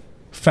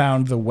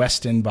 found the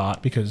Weston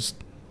bot, because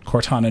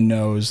Cortana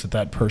knows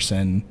that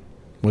person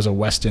was a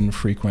Weston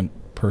frequent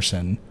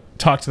person.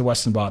 Talked to the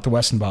Weston bot. The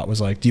Weston bot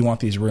was like, do you want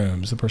these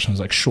rooms? The person was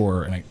like,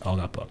 sure, and it all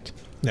got booked.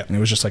 Yeah. And it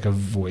was just like a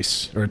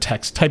voice or a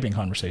text typing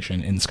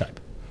conversation in Skype.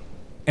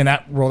 And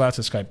that rolled out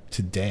to Skype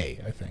today,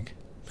 I think.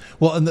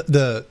 Well, and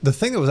the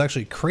thing that was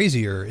actually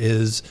crazier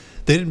is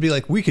they didn't be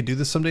like, we could do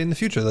this someday in the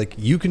future. Like,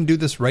 you can do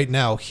this right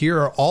now. Here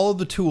are all of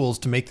the tools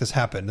to make this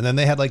happen. And then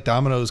they had like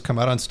Domino's come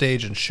out on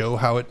stage and show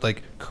how it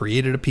like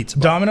created a pizza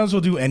bar. Domino's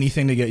will do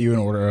anything to get you an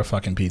order of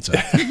fucking pizza.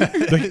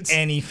 Like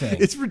anything.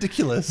 It's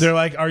ridiculous. They're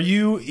like, do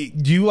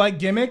you like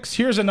gimmicks?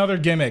 Here's another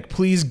gimmick.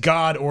 Please,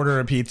 God, order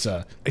a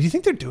pizza. Do you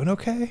think they're doing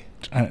okay?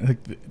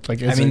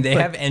 They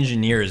have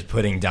engineers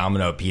putting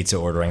Domino pizza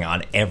ordering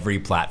on every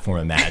platform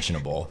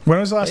imaginable. When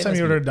was the last time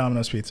you ordered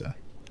Domino's pizza?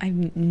 I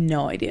have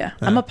no idea.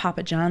 I'm a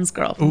Papa John's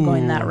girl from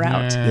going that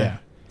route. Yeah.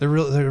 They're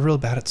real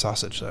bad at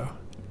sausage though.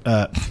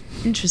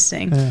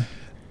 Interesting.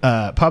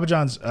 Papa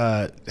John's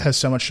has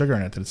so much sugar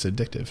in it that it's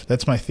addictive.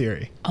 That's my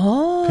theory.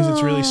 Oh, because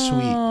it's really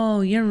sweet.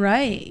 Oh, you're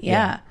right.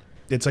 Yeah.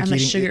 It's like I'm a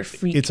eating sugar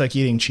freak. It's like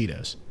eating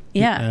Cheetos.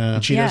 Yeah.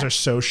 Cheetos are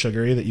so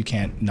sugary that you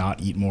can't not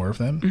eat more of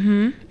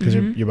them because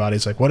your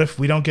body's like, what if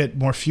we don't get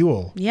more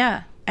fuel?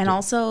 Yeah, and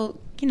also,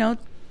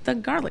 the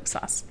garlic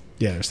sauce.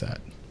 Yeah, there's that.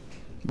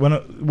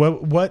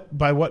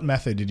 By what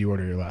method did you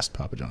order your last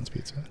Papa John's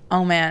pizza?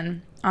 Oh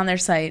man, on their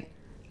site.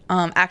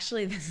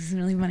 Actually, this is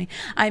really funny.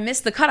 I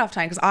missed the cutoff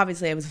time because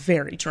obviously I was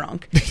very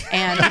drunk,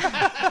 and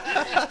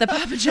the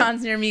Papa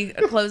John's near me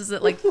closes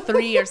at like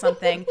 3 or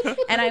something.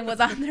 And I was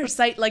on their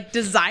site like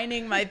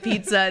designing my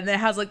pizza, and it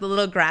has like the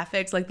little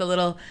graphics, like the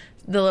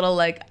little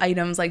like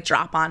items like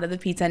drop onto the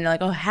pizza, and you're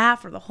like, oh,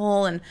 half or the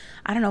whole, and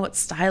I don't know what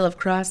style of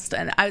crust.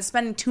 And I was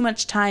spending too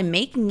much time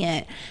making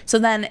it, so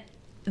then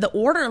the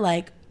order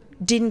like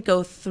didn't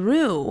go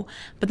through.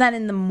 But then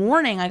in the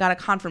morning I got a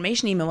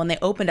confirmation email when they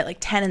opened at like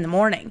 10 in the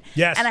morning.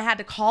 Yes. And I had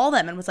to call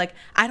them and was like,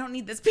 I don't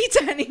need this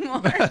pizza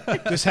anymore.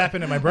 This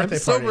happened at my birthday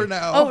I'm party. sober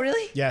now. Oh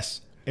really?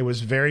 Yes, it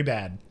was very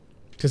bad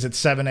because it's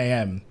 7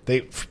 a.m.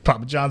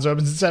 Papa John's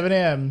opens at 7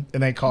 a.m.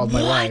 and they called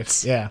my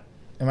wife. Yeah,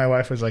 and my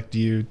wife was like, "Do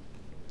you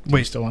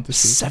still want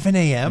this pizza?" 7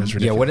 a.m.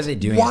 Yeah, what are they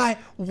doing? Why?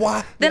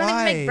 Then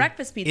I make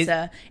breakfast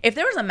pizza. If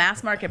there was a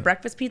mass market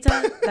breakfast pizza,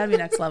 that'd be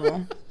next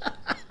level.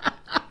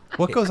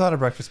 What goes on a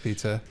breakfast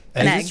pizza?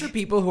 An Is egg. this for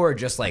people who are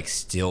just like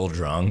still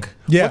drunk?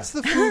 Yeah. What's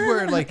the food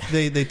where like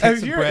they take If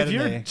some you're, bread if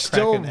you're and they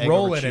still crack an egg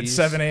rolling over at cheese?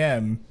 7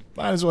 a.m.,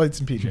 might as well eat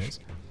some PJs.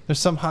 There's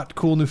some hot,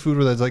 cool new food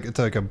where it's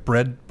like a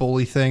bread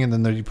bowly thing, and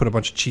then you put a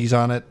bunch of cheese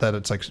on it that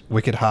it's like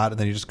wicked hot, and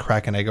then you just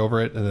crack an egg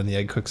over it, and then the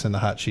egg cooks in the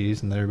hot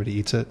cheese, and everybody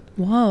eats it.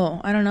 Whoa,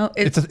 I don't know.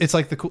 It's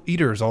like the cool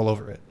eaters all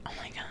over it. Oh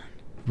my god.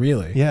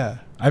 Really? Yeah.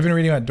 I've been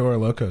reading about Dora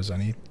Locos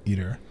on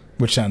Eater,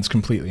 which sounds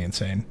completely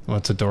insane.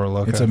 What's a Dora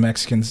Loco? It's a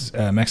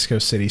Mexico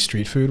City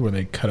street food where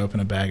they cut open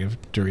a bag of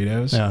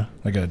Doritos.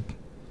 Yeah.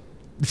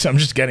 So I'm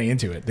just getting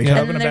into it. They cut And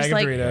open a then bag of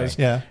there's, Doritos,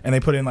 Yeah. and they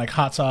put in like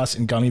hot sauce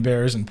and gummy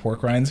bears and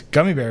pork rinds.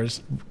 Gummy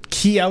bears,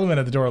 key element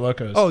of the Dora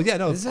Locos. Oh yeah,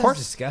 no, This of is course.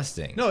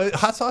 disgusting. No,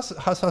 hot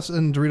sauce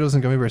and Doritos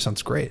and gummy bears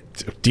sounds great.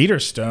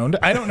 Dieter's stoned.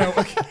 I don't know.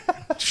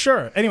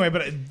 Sure. Anyway,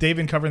 but they've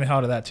been covering the hell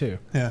out of that too.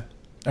 Yeah.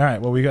 All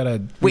right. Well, we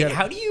gotta. Wait,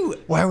 how do you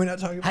Why are we not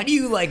talking about? how do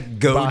you like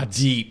go Bots.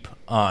 deep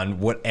on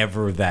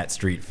whatever that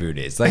street food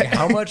is? Like,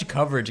 how much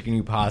coverage can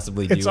you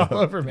possibly do? It's all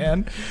over,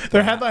 man.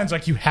 Their headlines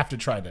like, "You have to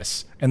try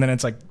this," and then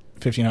it's like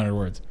 1,500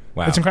 words.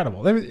 Wow. It's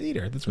incredible. They're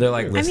Eater. That's what They're they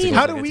like do. listing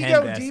How like do the we 10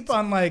 go best deep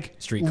on like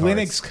street Linux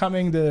cards.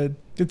 coming to?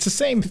 It's the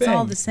same thing. It's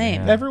all the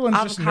same. Yeah. Everyone's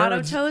just Avocado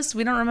nerds. toast,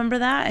 we don't remember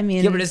that? I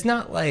mean, Yeah, but it's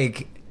not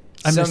like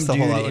I some missed the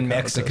dude whole in avocado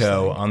Mexico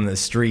toast thing. on the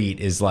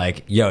street is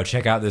like, yo,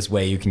 check out this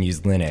way you can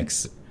use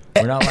Linux.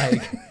 We're not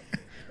like,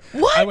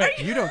 what? wait,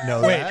 You don't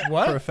know Wait, that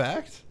what? for a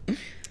fact.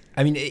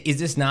 I mean, is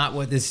this not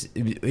what this,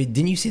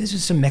 didn't you say this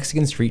was some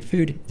Mexican street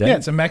food? Yeah,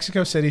 it's a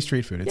Mexico City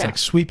street food. It's Yeah. like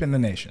sweeping the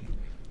nation.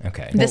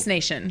 Okay. This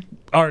nation.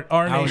 Our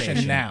Our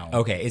nation now.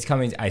 Okay, it's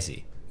coming, I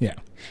see. Yeah.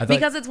 I thought,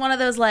 Because it's one of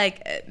those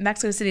like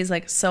Mexico City is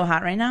like so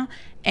hot right now,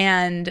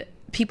 and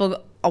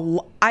people.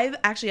 I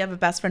actually have a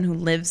best friend who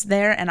lives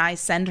there, and I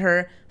send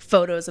her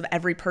photos of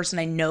every person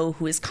I know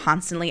who is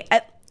constantly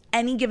at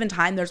any given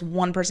time. There's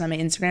one person on my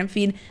Instagram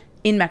feed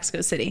in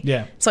Mexico City.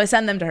 Yeah. So I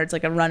send them to her. It's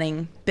like a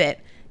running bit.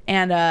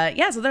 And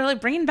so they're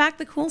like bringing back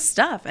the cool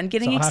stuff and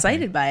getting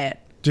excited by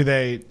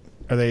it.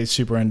 Are they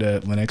super into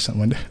Linux and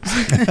Windows?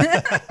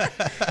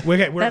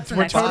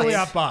 we're totally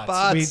off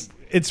bots.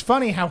 It's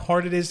funny how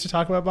hard it is to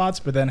talk about bots,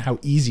 but then how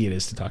easy it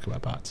is to talk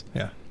about bots.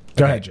 Yeah.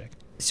 Go ahead, Jake.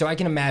 So I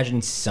can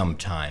imagine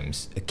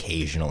sometimes,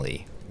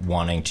 occasionally,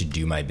 wanting to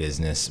do my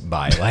business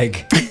by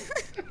like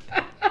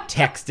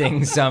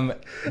texting some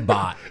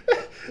bot.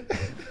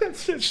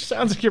 It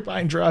sounds like you're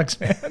buying drugs,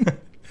 man.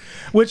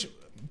 Which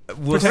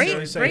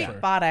great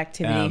bot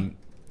activity.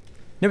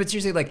 No, but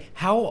seriously, like,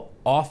 how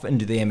often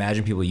do they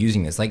imagine people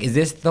using this? Like, is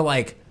this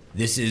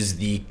this is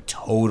the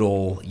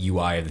total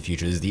UI of the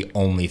future? This is the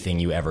only thing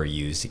you ever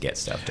use to get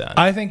stuff done?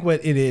 I think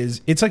what it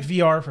is, it's like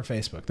VR for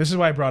Facebook. This is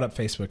why I brought up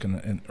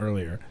Facebook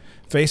earlier.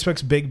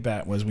 Facebook's big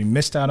bet was we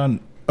missed out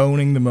on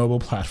owning the mobile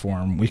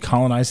platform. We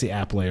colonized the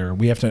app layer.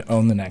 We have to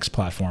own the next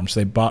platform.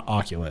 So they bought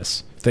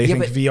Oculus. They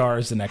think VR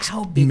is the next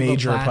how big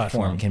major of a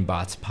platform. Can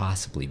bots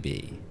possibly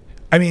be?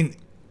 I mean,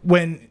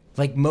 when...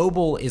 Like,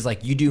 mobile is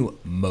like, you do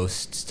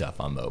most stuff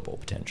on mobile,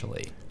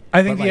 potentially.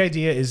 I think the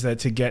idea is that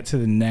to get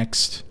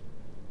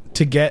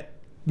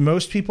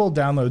most people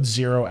download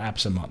 0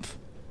 apps a month.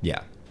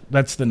 Yeah.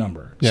 That's the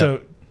number. Yeah.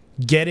 So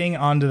getting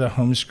onto the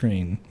home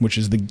screen, which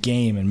is the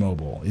game in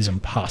mobile, is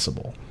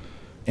impossible.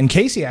 And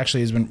Casey actually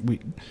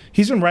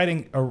he's been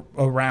writing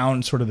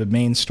around sort of the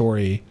main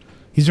story.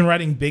 He's been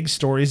writing big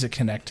stories that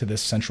connect to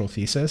this central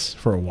thesis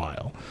for a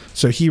while.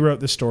 So he wrote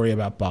the story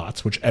about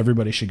bots, which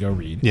everybody should go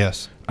read.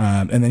 Yes.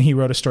 And then he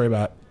wrote a story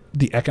about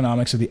the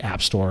economics of the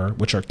App Store,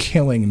 which are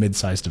killing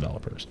mid-sized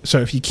developers. So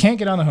if you can't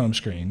get on the home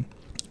screen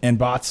and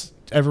bots,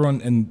 everyone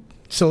in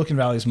Silicon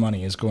Valley's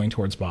money is going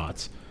towards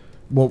bots,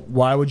 well,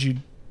 why would you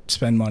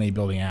spend money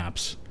building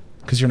apps?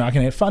 Because you're not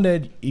going to get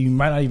funded. You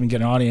might not even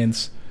get an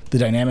audience. The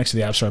dynamics of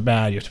the App Store are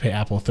bad. You have to pay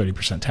Apple a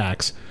 30%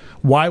 tax.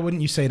 Why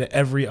wouldn't you say to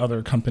every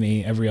other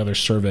company, every other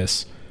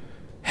service,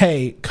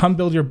 hey, come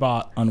build your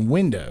bot on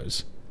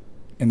Windows,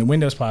 in the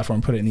Windows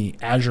platform, put it in the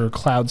Azure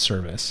cloud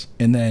service.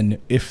 And then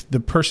if the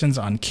person's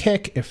on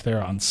Kik, if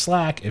they're on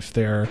Slack, if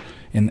they're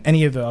in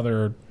any of the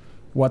other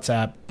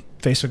WhatsApp,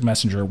 Facebook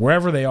Messenger,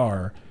 wherever they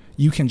are,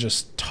 you can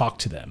just talk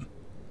to them.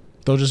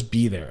 They'll just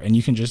be there. And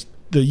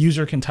the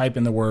user can type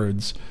in the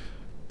words,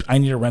 I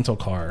need a rental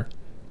car.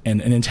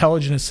 And an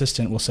intelligent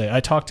assistant will say,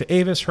 I talked to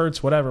Avis,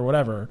 Hertz,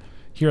 whatever.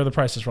 Here are the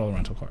prices for all the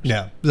rental cars.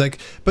 Yeah.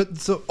 But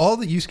so all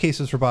the use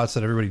cases for bots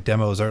that everybody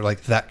demos are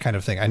like that kind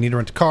of thing. I need to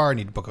rent a car. I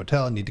need to book a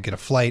hotel. I need to get a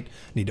flight.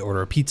 I need to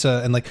order a pizza.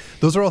 And like,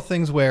 those are all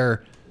things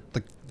where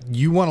like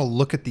you want to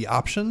look at the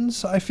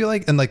options, I feel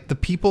like. And like the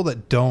people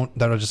that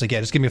are just like, yeah,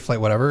 just give me a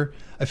flight, whatever.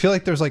 I feel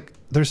like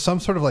there's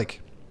some sort of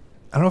like,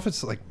 I don't know if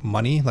it's like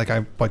money. Like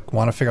I like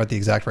want to figure out the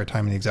exact right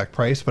time and the exact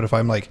price. But if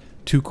I'm like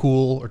too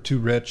cool or too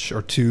rich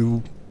or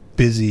too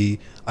busy,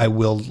 I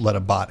will let a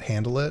bot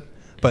handle it.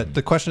 But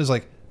the question is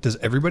like, does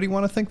everybody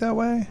want to think that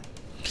way?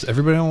 Does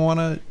everybody want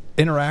to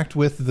interact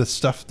with the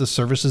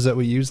services that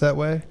we use that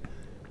way?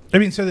 I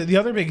mean, so the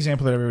other big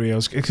example that everybody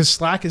knows, because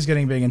Slack is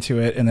getting big into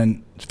it, and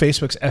then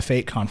Facebook's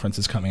F8 conference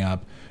is coming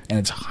up, and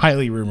it's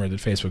highly rumored that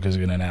Facebook is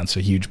going to announce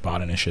a huge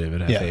bot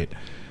initiative at F8. Yeah.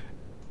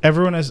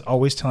 Everyone is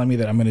always telling me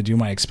that I'm going to do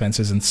my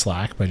expenses in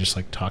Slack by just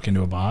like talking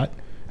to a bot.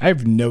 I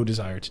have no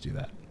desire to do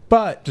that.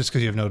 But just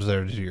because you have no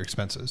desire to do your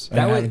expenses.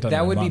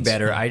 That would be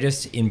better. I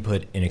just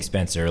input an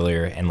expense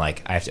earlier, and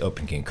like I have to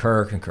open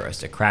Concur. Concur has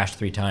to crash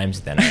 3 times.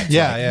 Then I have to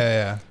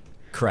yeah.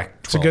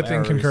 Correct. It's a good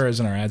thing Concur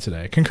is in our ad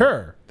today.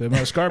 Concur, the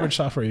most garbage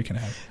software you can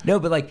have. No,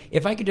 but like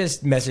if I could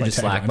just message a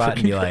Slack bot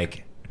and be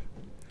like,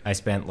 I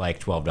spent like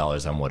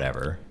 $12 on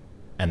whatever,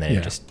 and then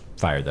it just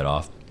fired that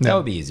off. No. That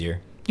would be easier.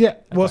 Yeah.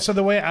 Well, so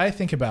the way I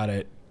think about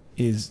it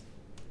is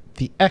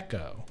the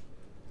Echo.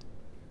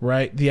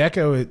 Right, the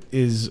Echo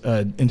is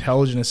an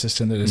intelligent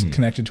assistant that is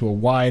connected to a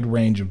wide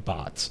range of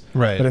bots.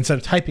 Right, but instead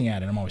of typing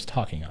at it, I'm always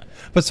talking on it.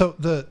 But so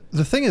the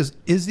thing is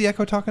the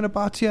Echo talking to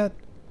bots yet?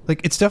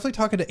 Like, it's definitely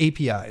talking to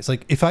APIs.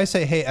 Like, if I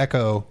say, "Hey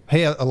Echo,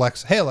 hey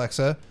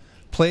Alexa,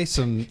 play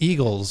some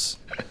Eagles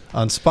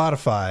on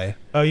Spotify."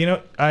 Oh, you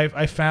know,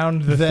 I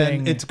found the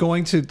thing. Then it's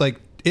going to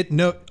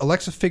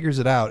Alexa figures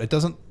it out. It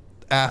doesn't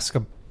ask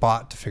a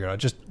bot to figure it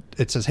out.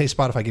 It says, "Hey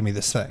Spotify, give me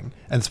this thing,"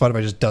 and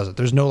Spotify just does it.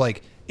 There's no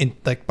like.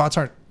 Bots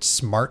aren't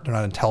smart, they're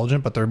not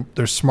intelligent, but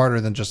they're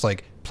smarter than just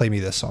like play me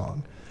this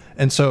song.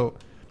 And so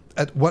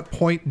at what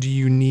point do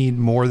you need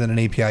more than an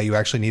API? You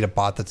actually need a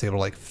bot that's able to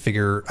like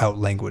figure out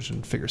language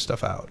and figure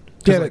stuff out.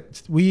 Yeah, like,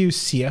 we use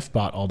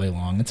CFBot all day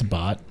long. It's a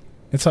bot.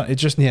 It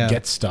just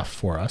gets stuff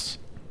for us.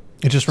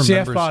 It just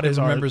remembers, CFBot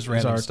remembers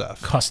random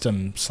stuff.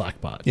 Custom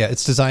Slack bot. Yeah,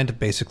 it's designed to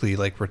basically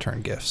like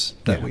return GIFs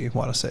that we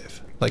want to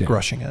save, like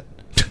Grushing it.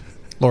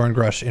 Lauren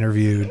Grush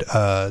interviewed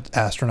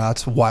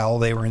astronauts while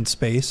they were in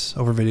space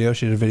over video.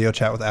 She did a video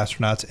chat with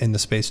astronauts in the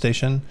space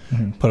station.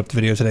 Put up the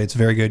video today. It's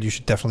very good. You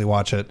should definitely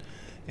watch it.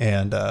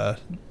 And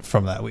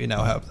from that, we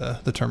now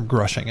have the term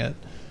grushing it.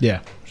 Yeah.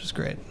 Which is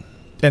great.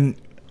 And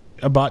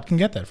a bot can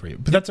get that for you.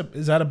 But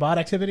is that a bot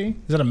activity?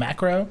 Is that a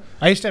macro?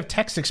 I used to have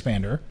Text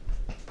Expander.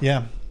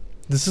 Yeah.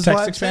 This is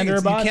why I'm saying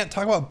you can't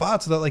talk about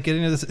bots without like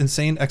getting into this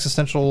insane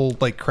existential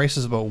like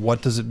crisis about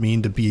what does it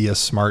mean to be a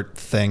smart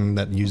thing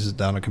that uses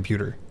down a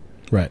computer.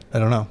 Right. I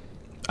don't know.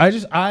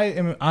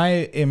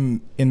 I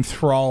am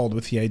enthralled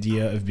with the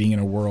idea of being in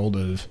a world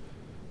of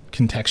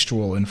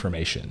contextual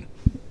information.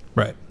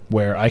 Right.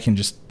 Where I can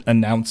just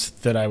announce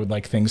that I would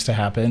like things to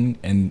happen,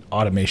 and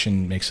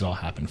automation makes it all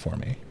happen for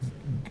me.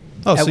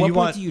 Oh, so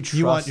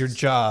you want your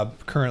job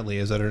currently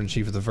as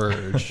editor-in-chief of The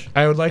Verge.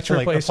 I would like to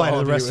replace apply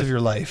all to the rest of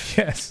your life.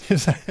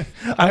 Yes.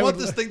 I want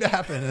this thing to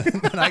happen,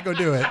 and I go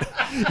do it.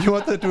 You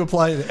want that to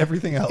apply to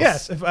everything else.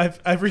 Yes.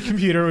 If every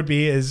computer would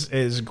be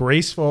as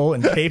graceful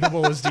and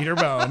capable as Dieter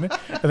Bohn,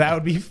 that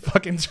would be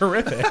fucking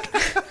terrific.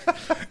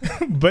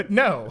 But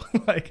no.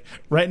 Like,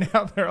 right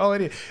now, they're all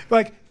idiots.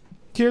 Like,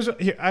 here,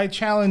 I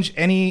challenge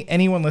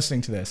anyone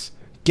listening to this.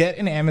 Get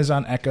an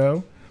Amazon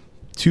Echo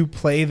to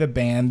play the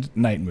band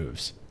Night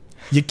Moves.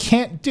 You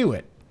can't do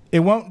it.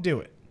 It won't do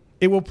it.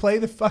 It will play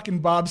the fucking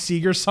Bob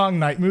Seger song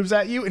Night Moves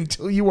at you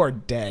until you are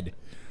dead.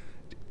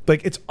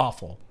 Like, it's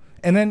awful.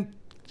 And then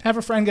have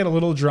a friend get a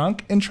little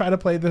drunk and try to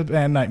play the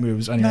band Night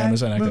Moves on your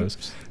Amazon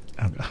Echoes.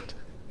 Oh, God.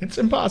 It's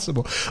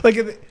impossible.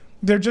 Like,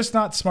 they're just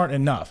not smart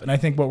enough. And I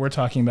think what we're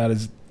talking about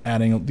is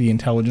adding the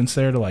intelligence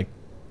there to, like,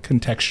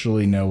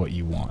 contextually know what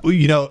you want. Well,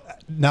 you know,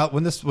 now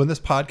when this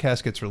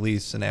podcast gets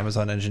released, an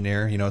Amazon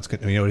engineer, you know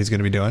what he's going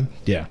to be doing?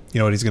 Yeah. You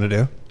know what he's going to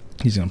do?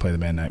 He's going to play the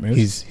band Night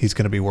Moves. He's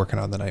going to be working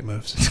on the Night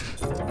Moves.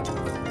 Oh,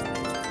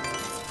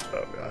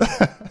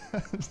 God.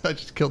 I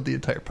just killed the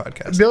entire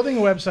podcast. Building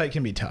a website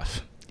can be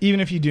tough,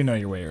 even if you do know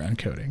your way around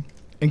coding.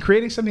 And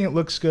creating something that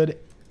looks good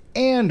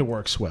and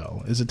works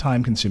well is a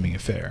time-consuming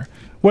affair.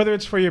 Whether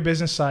it's for your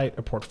business site,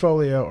 a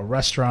portfolio, a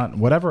restaurant,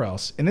 whatever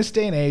else, in this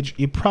day and age,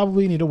 you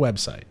probably need a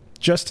website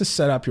just to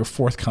set up your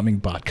forthcoming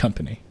bot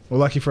company. Well,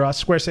 lucky for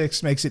us,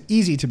 Squarespace makes it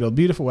easy to build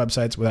beautiful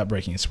websites without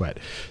breaking a sweat.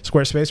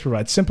 Squarespace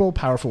provides simple,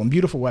 powerful, and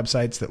beautiful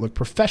websites that look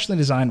professionally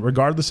designed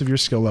regardless of your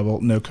skill level,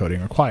 no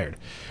coding required.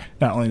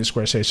 Not only does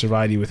Squarespace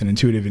provide you with an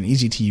intuitive and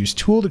easy-to-use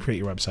tool to create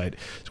your website,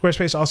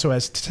 Squarespace also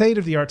has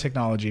state-of-the-art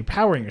technology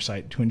powering your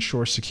site to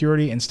ensure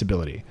security and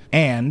stability.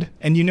 And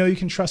you know you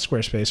can trust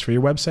Squarespace for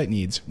your website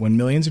needs when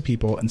millions of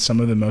people and some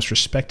of the most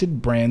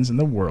respected brands in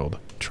the world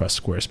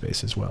trust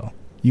Squarespace as well.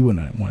 You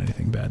wouldn't want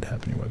anything bad to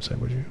happen to your website,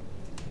 would you?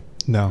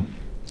 No.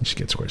 You should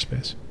get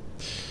Squarespace.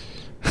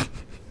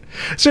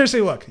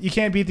 Seriously, look, you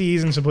can't beat the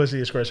ease and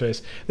simplicity of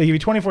Squarespace. They give you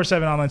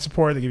 24/7 online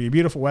support. They give you a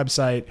beautiful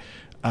website.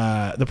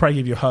 They'll probably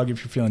give you a hug if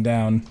you're feeling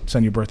down,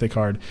 send you a birthday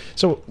card.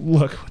 So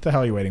look, what the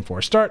hell are you waiting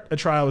for? Start a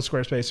trial with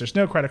Squarespace. There's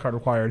no credit card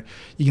required.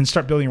 You can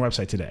start building your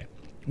website today.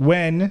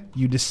 When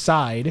you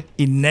decide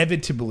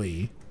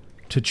inevitably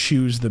to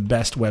choose the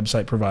best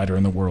website provider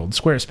in the world,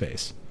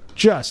 Squarespace,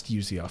 just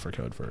use the offer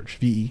code VERGE,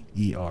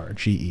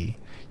 VERGE. You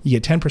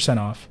get 10%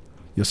 off.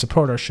 You'll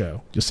support our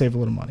show. You'll save a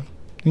little money.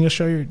 And you'll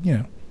show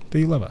that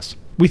you love us.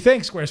 We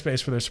thank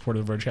Squarespace for their support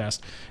of the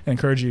Vergecast and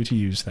encourage you to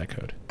use that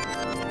code.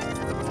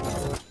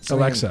 So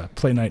Alexa,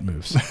 play Night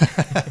Moves.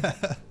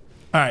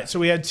 All right, so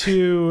we had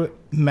 2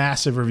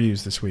 massive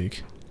reviews this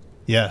week.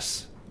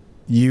 Yes.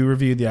 You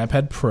reviewed the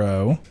iPad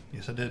Pro.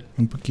 Yes, I did.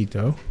 Un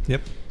poquito.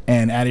 Yep.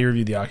 And Addie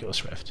reviewed the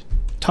Oculus Rift.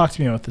 Talk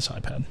to me about this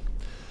iPad.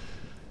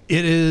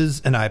 It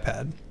is an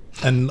iPad.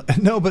 And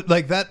no, but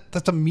like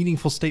that's a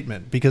meaningful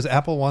statement because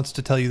Apple wants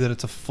to tell you that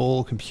it's a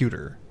full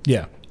computer.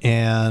 Yeah.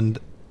 And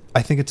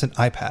I think it's an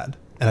iPad.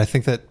 And I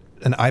think that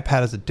an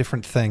iPad is a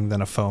different thing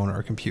than a phone or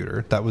a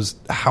computer. That was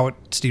how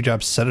Steve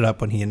Jobs set it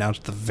up when he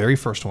announced the very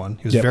first one.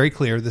 He was very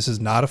clear, this is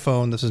not a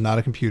phone, this is not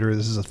a computer,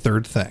 this is a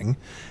third thing.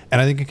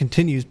 And I think it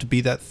continues to be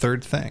that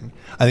third thing.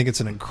 I think it's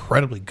an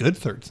incredibly good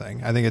third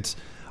thing. I think it's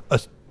a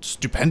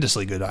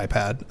stupendously good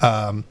iPad.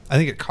 I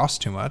think it costs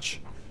too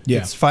much. Yeah.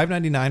 It's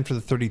 $599 for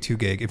the 32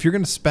 gig. If you're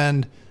going to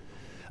spend,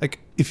 like,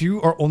 if you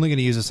are only going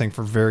to use this thing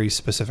for very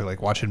specific,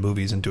 like watching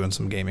movies and doing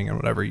some gaming or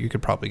whatever, you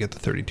could probably get the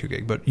 32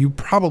 gig. But you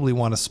probably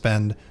want to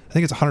spend, I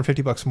think it's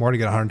 $150 more to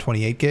get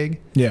 128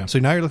 gig. Yeah. So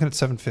now you're looking at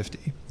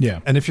 $750. Yeah.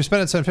 And if you're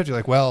spending $750,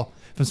 like, well,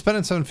 if I'm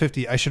spending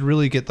 $750, I should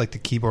really get like the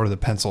keyboard or the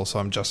pencil, so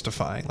I'm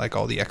justifying like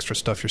all the extra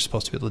stuff you're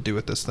supposed to be able to do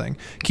with this thing.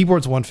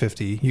 Keyboard's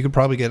 $150. You could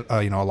probably get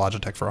a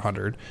Logitech for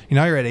 $100.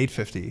 Now you're at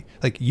 $850.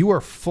 Like you are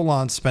full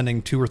on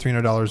spending $200 or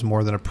 $300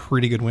 more than a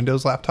pretty good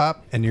Windows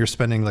laptop, and you're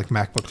spending like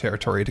MacBook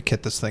territory to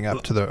kit this thing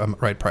up to the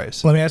right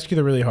price. Let me ask you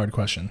the really hard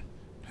question.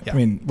 Yeah. I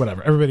mean,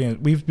 whatever. Everybody,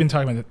 we've been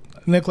talking about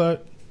it. Nicola.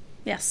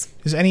 Yes.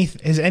 Is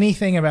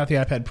anything about the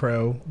iPad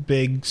Pro,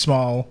 big,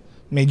 small,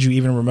 made you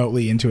even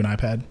remotely into an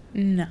iPad?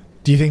 No.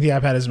 Do you think the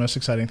iPad is the most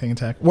exciting thing in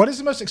tech? What is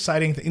the most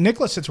exciting thing?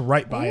 Nicholas sits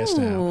right by us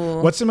now.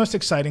 What's the most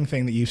exciting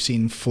thing that you've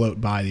seen float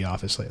by the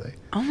office lately?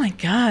 Oh my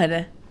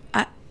God.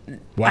 I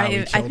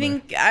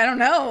think, I don't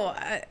know.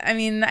 I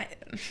mean, I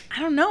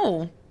don't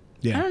know.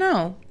 Yeah. I don't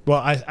know. Well,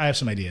 I have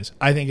some ideas.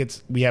 I think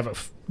we have a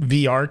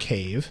VR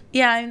cave.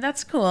 Yeah, I mean,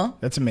 that's cool.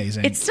 That's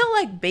amazing. It's still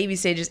like baby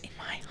stages, in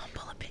my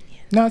humble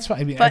opinion. No, it's fine.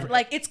 I mean, but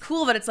like it's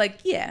cool, but it's like,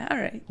 yeah, all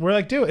right. We're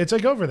like, dude, it's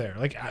like over there.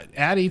 Like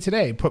Addie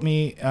today she put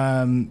me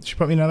in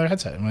another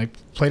headset and like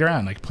played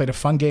around, like played a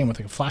fun game with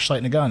like a flashlight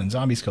and a gun, and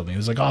zombies killed me. It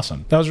was like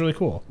awesome. That was really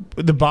cool.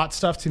 The bot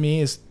stuff to me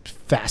is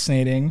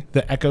fascinating.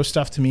 The Echo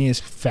stuff to me is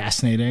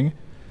fascinating.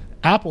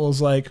 Apple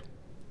is like,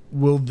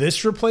 will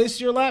this replace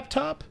your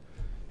laptop?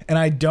 And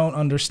I don't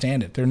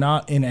understand it. They're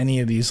not in any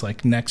of these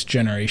like next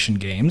generation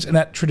games, and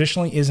that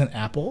traditionally isn't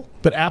Apple.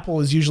 But Apple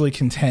is usually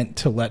content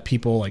to let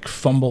people like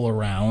fumble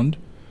around,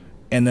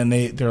 and then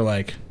they're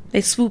like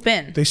they swoop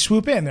in.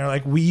 They're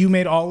like, you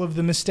made all of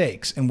the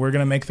mistakes, and we're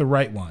gonna make the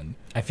right one.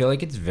 I feel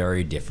like it's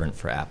very different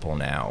for Apple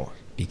now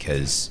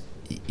because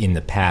in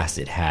the past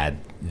it had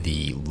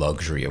the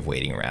luxury of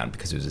waiting around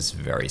because it was this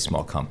very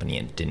small company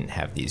and didn't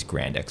have these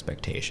grand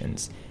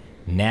expectations.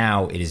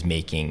 Now it is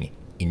making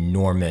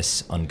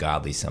enormous,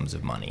 ungodly sums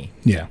of money.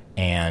 Yeah.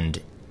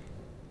 And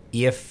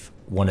if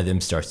one of them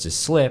starts to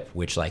slip,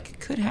 which like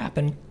could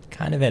happen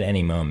kind of at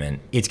any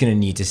moment, it's going to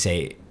need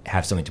to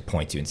have something to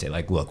point to and say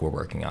like, look, we're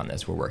working on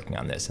this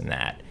and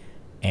that.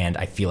 And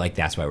I feel like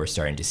that's why we're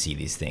starting to see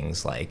these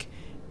things like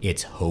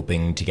it's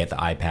hoping to get the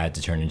iPad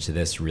to turn into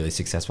this really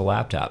successful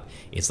laptop.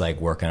 It's like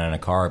working on a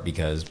car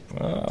because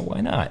why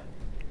not?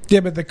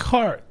 Yeah, but the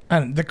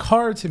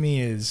car to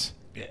me is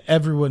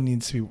everyone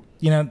needs to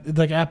be,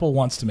 like Apple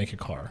wants to make a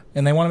car,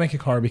 and they want to make a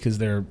car because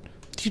they're.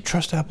 Do you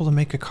trust Apple to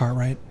make a car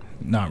right?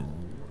 No,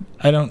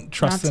 I don't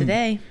trust them. Not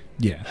today.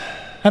 Yeah,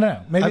 I don't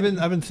know. Maybe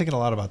I've been thinking a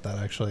lot about that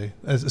actually,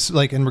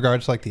 like in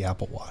regards to like the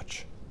Apple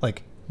Watch.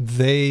 Like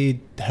they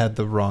had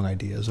the wrong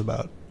ideas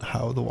about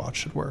how the watch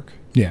should work.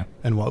 Yeah,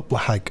 and what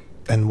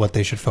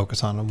they should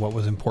focus on, and what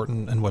was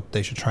important, and what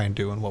they should try and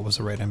do, and what was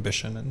the right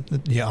ambition, and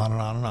on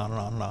and on and on and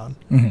on and on.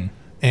 Mm-hmm.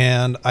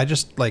 And I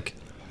just like.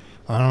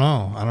 I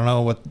don't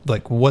know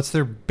what's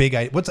their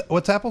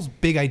what's Apple's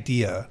big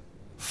idea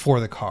for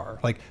the car?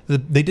 Like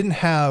they didn't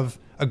have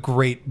a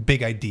great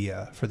big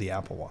idea for the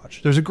Apple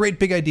Watch. There's a great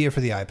big idea for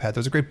the iPad.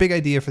 There's a great big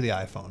idea for the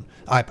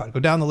iPod. Go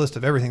down the list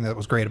of everything that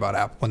was great about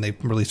Apple when they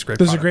released a great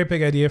There's product. a great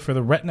big idea for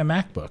the Retina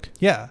MacBook.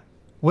 Yeah.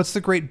 What's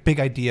the great big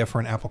idea for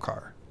an Apple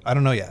car? I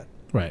don't know yet.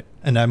 Right.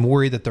 And I'm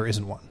worried that there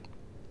isn't one.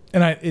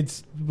 And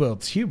it's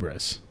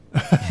hubris.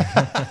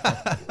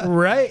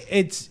 Right?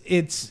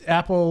 It's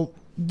Apple.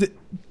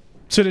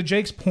 So to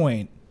Jake's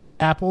point,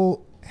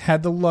 Apple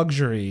had the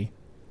luxury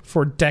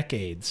for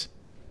decades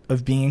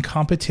of being in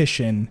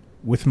competition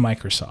with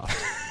Microsoft.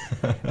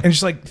 And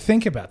just like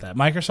think about that.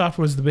 Microsoft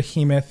was the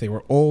behemoth. They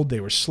were old,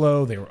 they were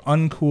slow, they were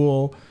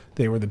uncool,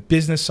 they were the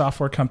business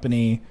software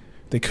company.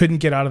 They couldn't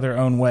get out of their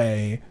own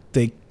way.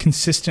 They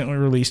consistently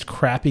released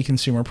crappy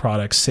consumer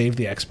products, save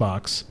the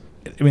Xbox.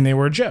 I mean, they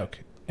were a joke.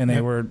 And they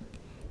were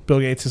Bill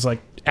Gates is like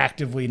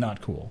actively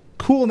not cool.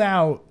 Cool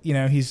now,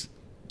 he's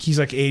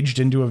like aged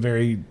into a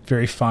very,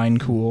 very fine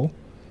cool.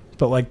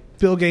 But like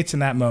Bill Gates in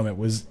that moment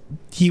was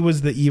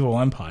the evil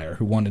empire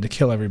who wanted to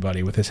kill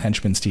everybody with his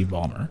henchman Steve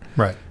Ballmer.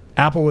 Right.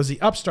 Apple was the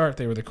upstart.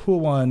 They were the cool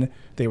one.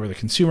 They were the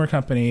consumer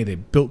company. They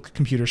built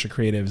computers for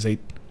creatives.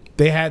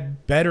 They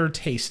had better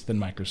taste than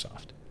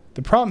Microsoft.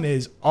 The problem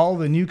is all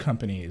the new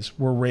companies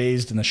were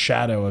raised in the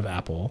shadow of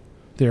Apple.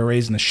 They were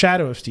raised in the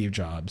shadow of Steve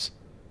Jobs.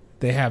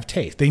 They have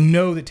taste. They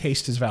know that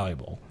taste is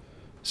valuable.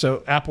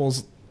 So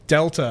Apple's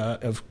delta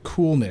of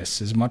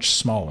coolness is much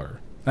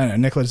smaller. I don't know,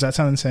 Nicola, does that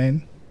sound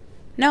insane?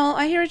 No,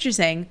 I hear what you're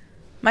saying.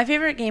 My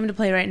favorite game to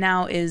play right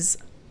now is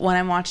when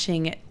I'm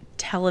watching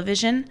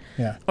television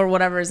or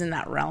whatever is in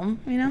that realm,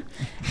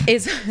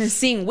 is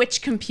seeing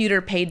which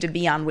computer paid to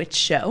be on which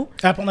show.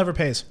 Apple never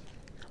pays.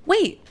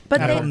 Wait, but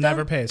Apple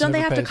never pays. Don't they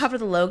Never have to pays. cover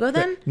the logo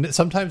then?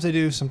 Sometimes they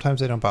do, sometimes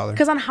they don't bother.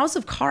 Because on House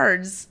of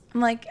Cards,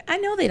 I'm like, I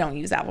know they don't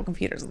use Apple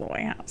computers at the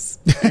White House.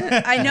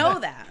 I know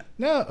that.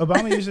 No,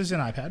 Obama uses an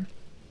iPad.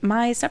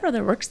 My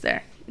stepbrother works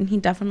there, and he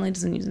definitely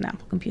doesn't use an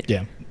Apple computer.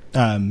 Yeah.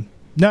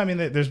 No, I mean,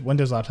 there's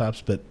Windows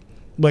laptops, but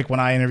like when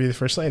I interviewed the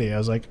First Lady, I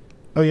was like,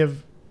 oh, you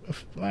have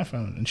an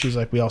iPhone? And she's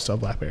like, we all still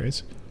have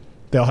BlackBerries.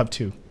 They all have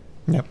two.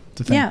 Yep.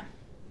 It's a thing. Yeah.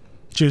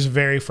 She was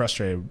very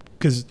frustrated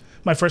because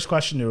my first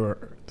question to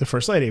her, the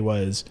First Lady,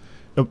 was,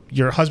 oh,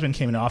 your husband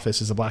came into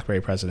office as a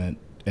BlackBerry president,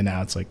 and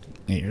now it's like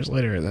 8 years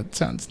later. That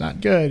sounds not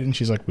good. And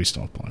she's like, we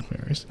still have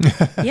BlackBerries.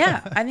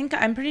 Yeah,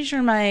 I'm pretty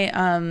sure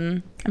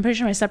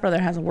my stepbrother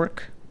has a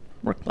work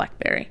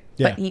BlackBerry.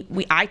 Yeah.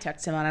 But I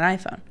text him on an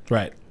iPhone.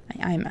 Right.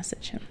 I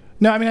message him.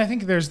 No, I mean, I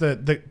think there's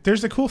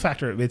the cool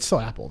factor. It's still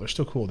Apple. They're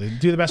still cool. They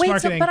do the best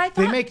marketing. But I thought,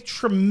 they make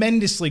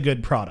tremendously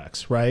good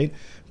products, right?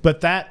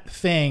 But that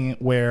thing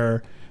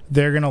where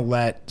they're going to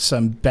let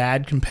some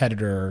bad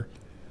competitor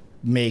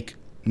make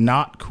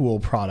not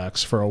cool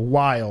products for a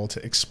while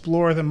to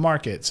explore the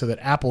market so that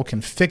Apple can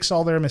fix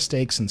all their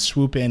mistakes and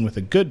swoop in with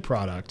a good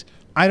product.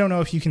 I don't know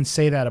if you can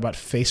say that about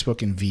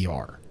Facebook and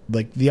VR.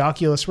 Like the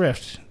Oculus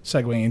Rift,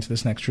 segueing into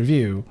this next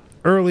review,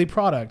 early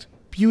product,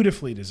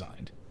 beautifully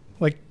designed.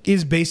 Like,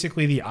 is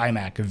basically the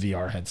iMac of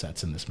VR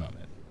headsets in this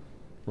moment,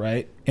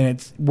 right? And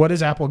it's, what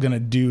is Apple going to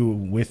do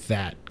with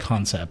that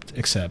concept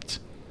except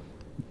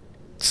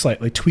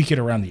slightly tweak it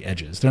around the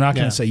edges? They're not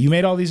going to say, you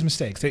made all these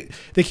mistakes.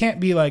 They can't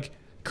be like,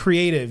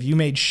 creative. You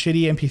made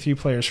shitty MP3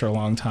 players for a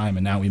long time,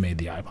 and now we made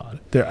the iPod.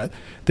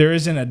 There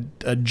isn't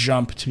a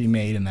jump to be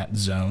made in that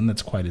zone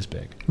that's quite as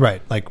big.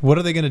 Right. Like, what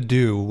are they going to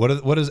do?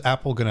 What is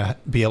Apple going to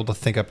be able to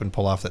think up and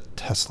pull off that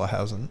Tesla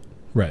hasn't?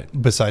 Right.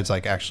 Besides,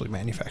 like, actually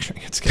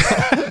manufacturing at scale.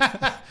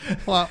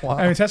 Wow.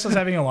 I mean, Tesla's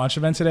having a launch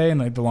event today, and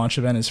like the launch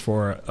event is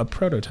for a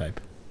prototype.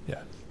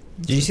 Yeah.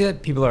 Did you see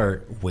that people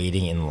are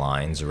waiting in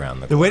lines around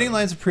the? They're waiting in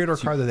lines to pre-order a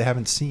car that they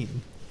haven't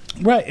seen.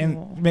 Right,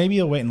 and maybe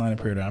you'll wait in line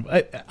to pre-order.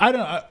 I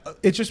don't know.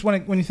 It's just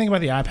when you think about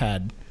the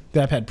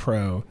iPad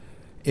Pro,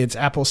 it's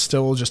Apple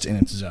still just in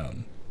its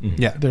zone.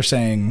 Mm-hmm. Yeah. They're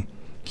saying,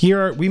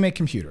 we make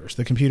computers.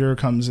 The computer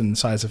comes in the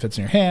size that fits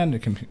in your hand.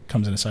 It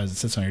comes in a size that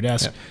sits on your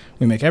desk. Yeah.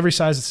 We make every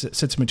size that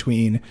sits in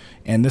between.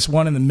 And this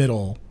one in the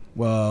middle,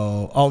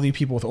 well, all the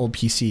people with old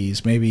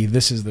PCs, maybe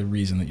this is the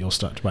reason that you'll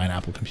start to buy an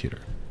Apple computer.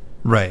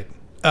 Right.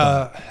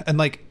 And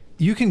like,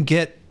 you can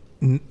get...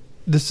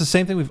 This is the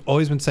same thing we've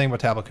always been saying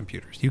about tablet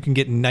computers. You can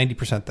get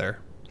 90% there,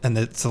 and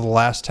it's the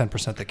last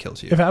 10% that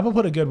kills you. If Apple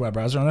put a good web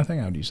browser on that thing,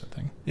 I would use that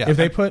thing. Yeah. If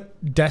they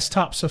put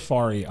desktop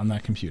Safari on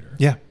that computer,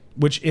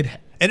 which it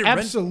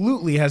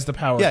absolutely has the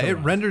power. Yeah, it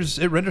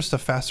renders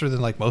stuff faster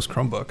than like most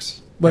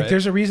Chromebooks. Like,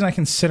 there's a reason I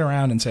can sit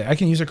around and say I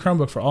can use a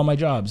Chromebook for all my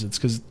jobs. It's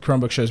because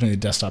Chromebook shows me the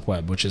desktop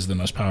web, which is the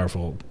most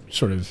powerful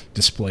sort of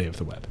display of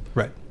the web.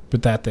 Right.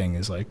 But that thing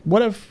is like,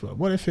 what if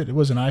it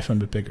was an iPhone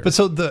but bigger? But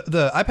so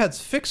the iPad's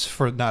fix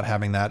for not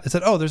having that is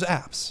that there's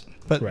apps.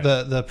 But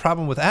the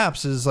problem with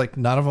apps is like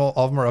not all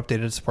of them are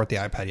updated to support the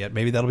iPad yet.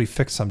 Maybe that'll be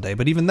fixed someday.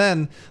 But even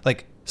then,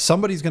 like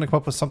somebody's going to come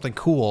up with something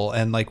cool,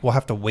 and like we'll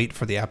have to wait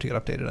for the app to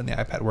get updated on the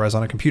iPad. Whereas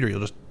on a computer, you'll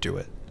just do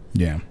it.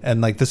 Yeah.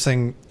 And like this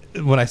thing,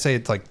 when I say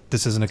it's like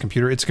this isn't a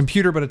computer, it's a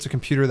computer, but it's a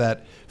computer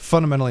that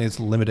fundamentally is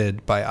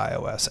limited by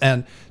iOS.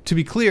 And to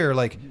be clear,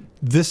 like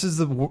this is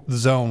the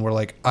zone where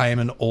like I am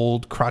an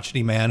old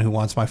crotchety man who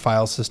wants my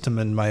file system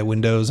and my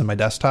Windows and my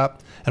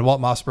desktop. And Walt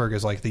Mossberg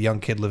is like the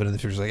young kid living in the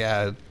future. He's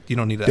like, you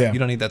don't need that. Yeah. You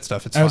don't need that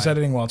stuff. It's fine. I was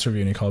editing Walt's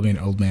review and he called me an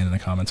old man in the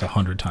comments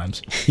 100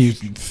 times.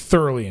 He's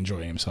thoroughly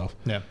enjoying himself.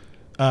 Yeah.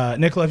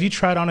 Nicola, have you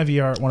tried on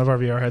one of our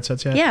VR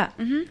headsets yet? Yeah.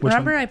 Mm-hmm.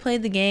 Remember I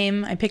played the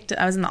game. I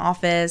was in the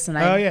office and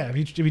Oh yeah. Have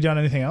you done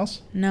anything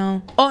else?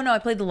 No. Oh no, I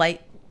played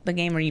the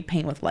game where you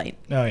paint with light.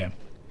 Oh yeah.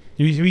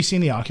 Have you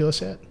seen the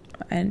Oculus yet?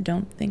 I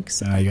don't think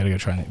so. You gotta go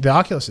try it. The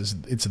Oculus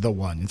it's the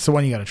one. It's the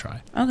one you gotta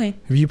try. Okay.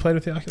 Have you played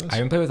with the Oculus? I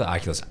haven't played with the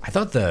Oculus. I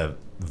thought the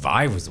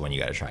Vive was the one you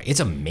gotta try. It's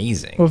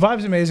amazing. Well,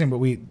 Vive's amazing, but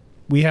we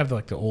have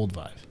the old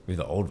Vive. We have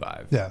the old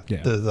Vive. Yeah.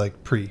 The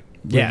like pre.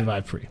 The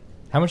Vive pre.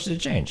 How much did it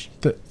change?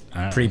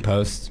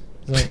 Pre-post.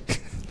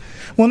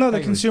 Well, no,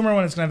 the consumer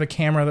one is gonna have a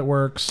camera that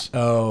works.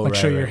 Oh, like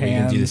show your hands.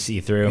 You can do the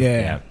see-through.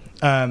 Yeah.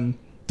 The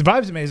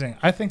Vive's amazing.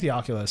 I think the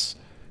Oculus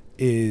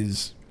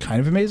is kind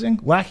of amazing,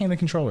 lacking the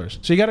controllers.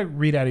 So you got to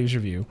read Addie's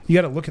review. You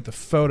got to look at the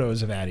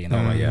photos of Addie.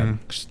 And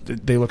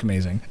they look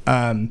amazing.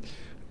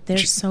 They're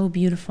so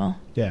beautiful.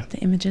 Yeah. The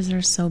images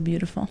are so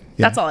beautiful.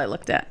 Yeah. That's all I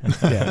looked at. Yeah.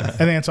 I think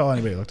that's all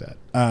anybody looked at.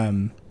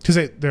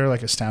 Because they're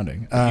like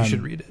astounding. You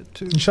should read it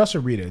too. You should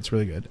also read it. It's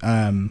really good.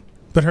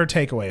 But her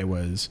takeaway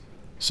was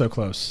so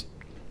close,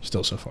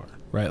 still so far,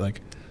 right?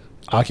 Like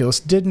Oculus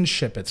didn't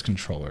ship its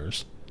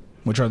controllers,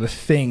 which are the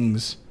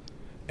things,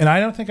 and I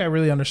don't think I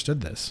really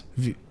understood this.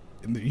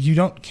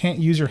 You can't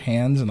use your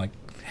hands and like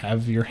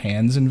have your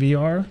hands in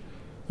VR.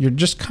 You're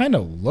just kind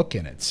of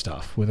looking at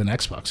stuff with an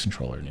Xbox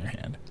controller in your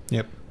hand.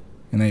 Yep.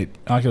 And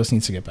Oculus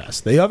needs to get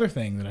past. The other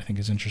thing that I think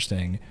is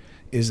interesting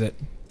is that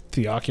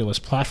the Oculus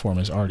platform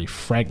is already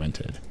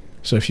fragmented.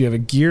 So if you have a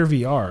Gear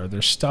VR,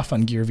 there's stuff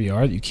on Gear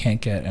VR that you can't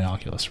get in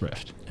Oculus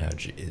Rift. Oh,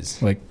 jeez.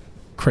 Like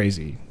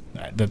crazy.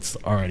 That's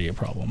already a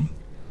problem.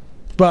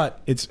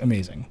 But it's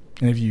amazing.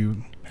 And if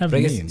you have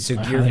the means, so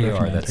Gear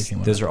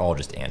VR, those are all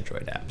just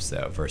Android apps,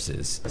 though,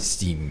 versus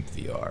Steam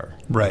VR,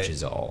 which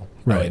is all.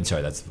 Right. Oh, and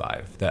sorry, that's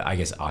Vive. I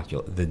guess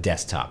the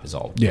desktop is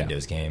all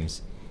Windows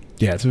games.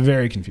 Yeah, it's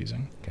very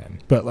confusing. Okay.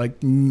 But like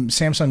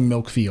Samsung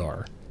Milk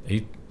VR.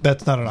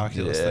 That's not an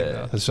Oculus thing,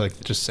 though. That's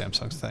like just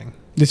Samsung's thing.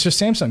 It's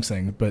just Samsung's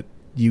thing, but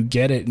you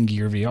get it in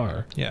Gear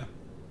VR. Yeah.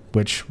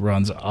 Which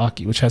has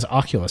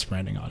Oculus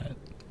branding on it.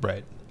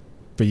 Right.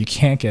 But you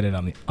can't get it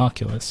on the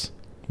Oculus,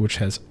 which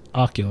has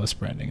Oculus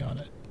branding on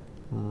it.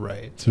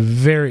 Right. It's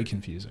very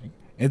confusing.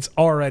 It's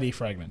already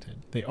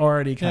fragmented. They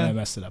already kind of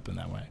messed it up in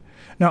that way.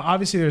 Now,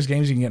 obviously, there's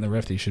games you can get in the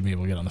Rift that you should be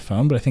able to get on the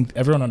phone, but I think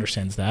everyone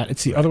understands that.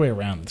 It's the other way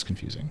around that's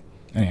confusing.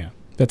 Anyhow,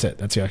 that's it.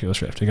 That's the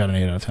Oculus Rift. I got an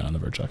 8 out of 10 on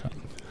theverge.com.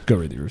 Go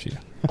read the review.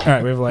 All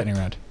right, we have a lightning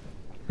round.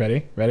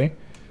 Ready?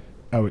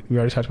 Oh, we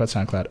already talked about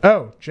SoundCloud.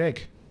 Oh,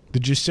 Jake, the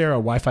Juicero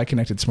Wi-Fi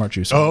connected smart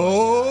juicer.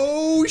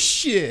 Oh,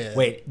 shit.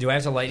 Wait, do I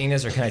have to lightning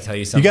this, or can I tell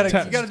you something? You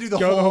got to do the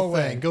whole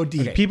thing. Go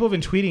deep. Okay. People have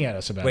been tweeting at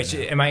us about it. Wait,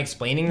 am I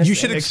explaining this? You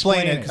should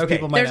explain it because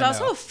people might There's not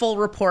also know. a full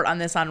report on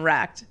this on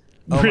Racked.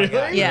 Oh really? my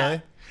God. Yeah.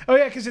 Really? Oh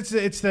yeah, because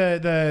it's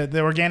the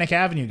Organic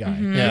Avenue guy.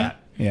 Mm-hmm. Yeah.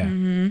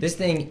 Mm-hmm. This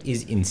thing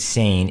is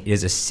insane. It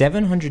is a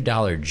 $700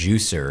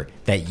 juicer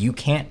that you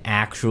can't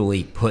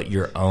actually put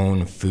your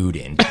own food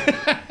into.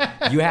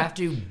 You have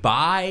to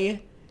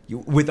buy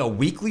with a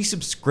weekly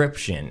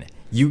subscription.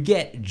 You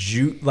get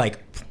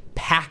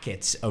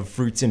packets of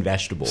fruits and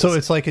vegetables. So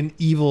it's like an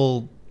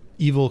evil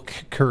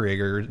Keurig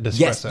or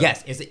Nespresso.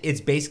 Yes.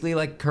 It's basically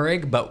like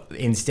Keurig, but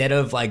instead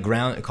of like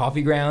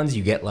coffee grounds,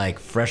 you get like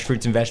fresh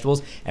fruits and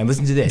vegetables. And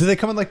listen to this. Do they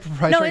come in like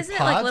proprietary isn't it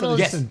pods like little or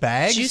just in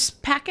bags? juice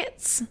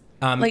packets?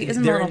 Like,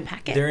 isn't there a little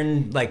packet? They're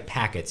in like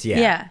packets, yeah.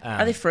 Yeah.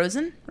 Are they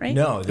frozen, right?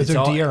 No. Is there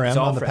DRM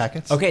on the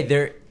packets? Okay,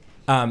 they're...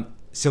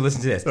 so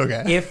listen to this.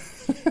 Okay.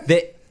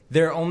 If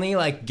they're only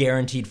like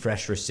guaranteed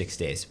fresh for 6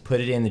 days. Put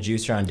it in the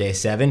juicer on day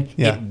 7.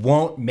 Yeah. It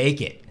won't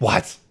make it.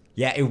 What?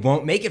 Yeah, it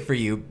won't make it for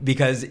you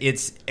because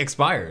it's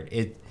expired.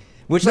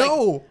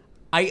 No.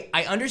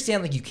 I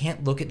understand like you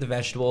can't look at the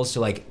vegetables.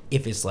 So like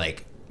if it's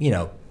like,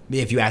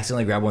 if you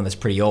accidentally grab one that's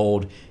pretty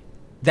old,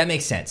 that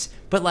makes sense.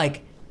 But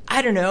like,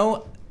 I don't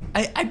know.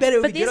 I bet it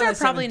would But be these good on are the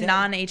probably 7th day.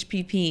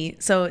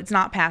 non-HPP, so it's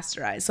not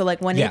pasteurized. So like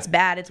when Yeah. it's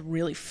bad, it's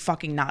really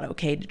fucking not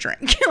okay to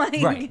drink.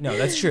 Like, Right. No,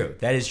 that's true.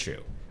 That is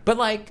true. But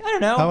like, I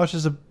don't know. How much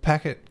does a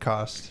packet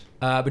cost?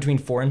 Between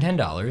 $4 and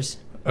 $10.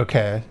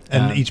 Okay.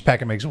 And each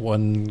packet makes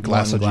one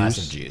glass of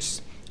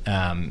juice.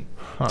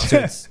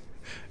 So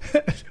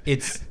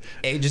it's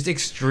just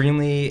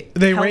extremely.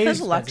 They Health is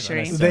raised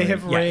luxury. They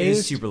have it is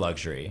raised super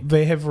luxury.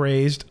 They have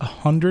raised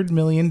 $100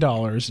 million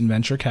in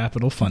venture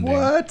capital funding.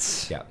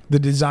 What? Yeah. The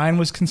design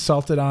was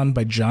consulted on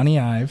by Johnny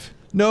Ive.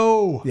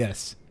 No.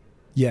 Yes.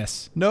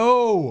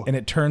 No. And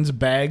it turns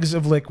bags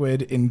of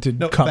liquid into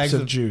bags cups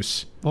of of-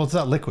 juice. Well, it's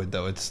not liquid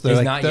though. It's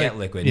Not yet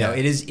liquid. Yeah. No,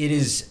 it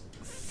is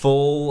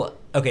full.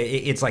 Okay,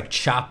 it's like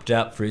chopped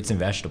up fruits and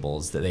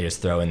vegetables that they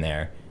just throw in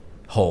there,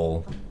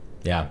 whole.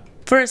 Yeah.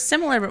 For a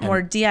similar but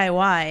more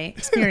DIY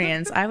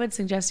experience, I would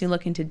suggest you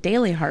look into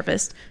Daily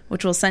Harvest,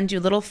 which will send you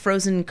little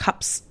frozen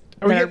cups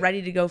that are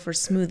ready to go for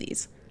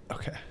smoothies.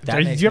 Okay. That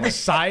Do makes you have a more-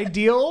 side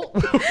deal?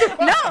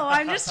 No,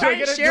 I'm just trying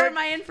to share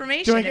my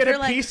information. Do I If get you're a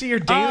like, piece of your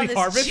 "Oh, Daily this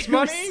Harvest juice-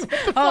 money?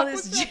 Oh,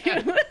 this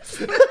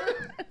juice.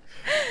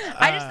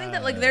 I just think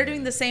that like they're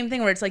doing the same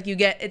thing where it's like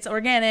it's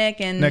organic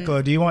and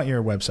Nicola, do you want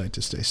your website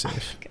to stay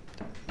safe?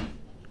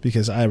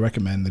 Because I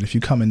recommend that if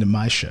you come into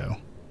my show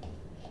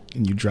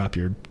and you drop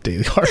your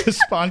Daily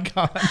Harvest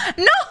SpawnCon,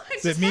 no,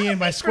 that me and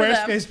my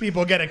Squarespace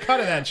people get a cut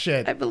of that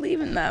shit. I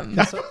believe in them.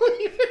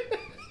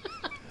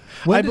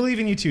 I believe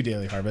in you too,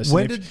 Daily Harvest.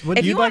 When And did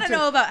If you you'd want like to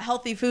know about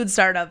healthy food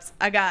startups,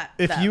 I got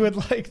if them. you would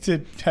like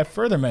to have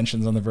further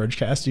mentions on the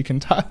Vergecast, you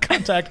can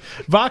contact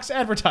Vox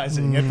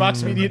Advertising at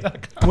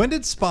voxmedia.com. When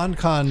did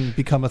SpawnCon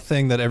become a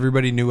thing that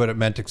everybody knew what it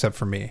meant except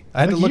for me? I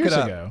had to look years it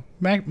up. ago.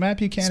 Matt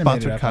Buchanan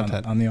Sponsored made it up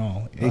content. on the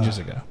All ages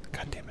ago.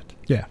 God damn it.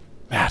 Yeah.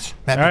 Matt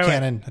All right,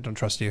 Buchanan, I don't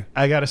trust you.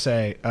 I gotta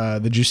say,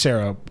 the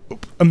Juicero,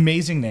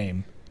 amazing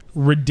name,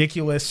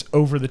 ridiculous,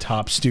 over the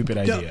top, stupid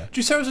idea.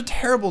 Juicero's a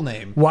terrible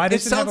name. Why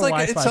does it have sounds a like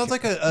Wi-Fi it sounds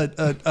like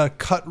a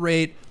cut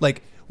rate,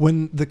 like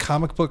when the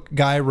comic book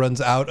guy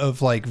runs out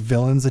of like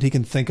villains that he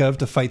can think of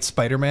to fight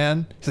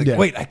Spider-Man. He's like, Yeah.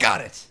 wait, I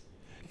got it.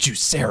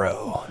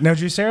 Juicero. No,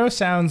 Juicero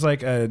sounds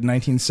like a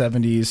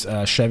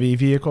 1970s Chevy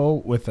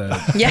vehicle with a.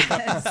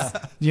 Yes.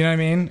 You know what I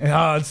mean?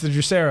 Oh, it's the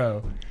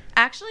Juicero.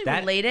 Actually,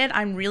 related,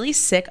 I'm really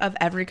sick of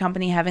every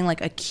company having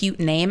like a cute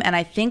name, and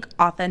I think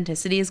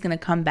authenticity is going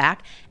to come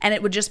back, and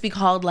it would just be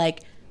called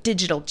like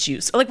Digital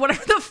Juice or like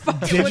whatever the fuck.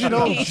 it would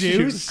Digital be.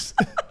 Juice.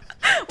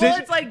 Well,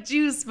 it's like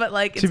juice, but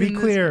like it's To be in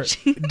this clear,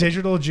 machine.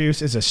 Digital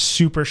Juice is a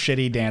super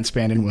shitty dance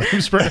band in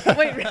Williamsburg.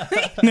 Wait,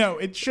 really? No,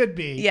 it should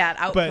be. Yeah, at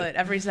Output but-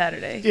 every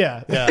Saturday.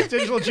 Yeah.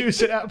 Digital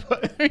Juice at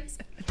Output.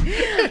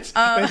 They've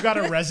got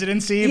a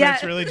residency, but yeah.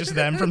 it's really just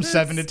them from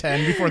 7 to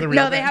 10 before the real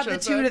No, they band have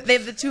the shows up. They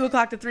have the 2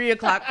 o'clock to 3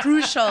 o'clock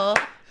crucial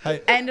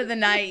Hi- end of the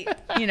night.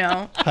 You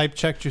know, Hype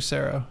check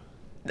Juicero.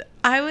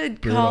 I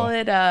would call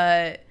it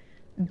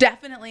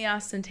definitely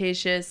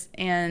ostentatious,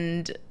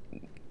 and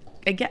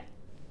I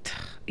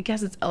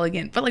guess it's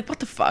elegant, but like, what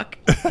the fuck?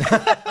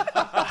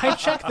 I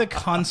check the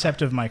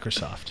concept of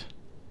Microsoft.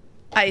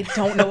 I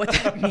don't know what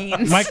that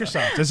means.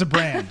 Microsoft as a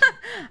brand.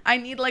 I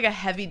need like a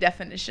heavy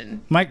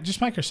definition. Just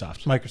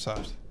Microsoft.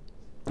 Microsoft.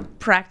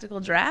 Practical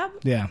drab?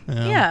 Yeah.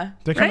 Yeah.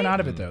 They're coming right? out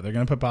of it, though. They're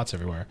going to put bots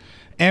everywhere.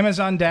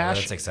 Amazon Oh, Dash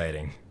that's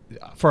exciting.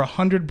 for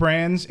 100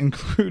 brands,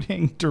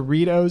 including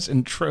Doritos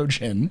and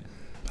Trojan.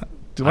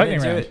 I'm Lightning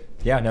into round. it.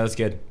 Yeah, no, it's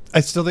good.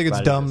 I still think it's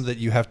Glad it dumb is. that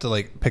you have to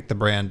like pick the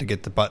brand to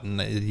get the button.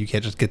 You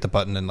can't just get the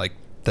button and like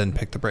then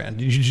pick the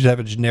brand. You should have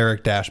a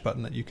generic Dash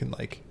button that you can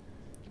like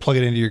plug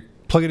it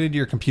into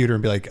your computer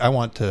and be like, I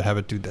want to have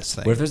it do this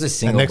thing. What if there's a and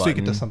single next week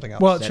it button does something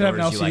else. Well, it that should have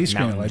an orders you, LCD like,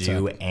 screen that Mountain lights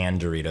Dew up.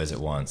 and Doritos at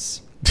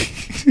once.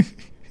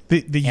 The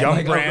And Yum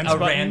like Brands a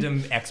button. random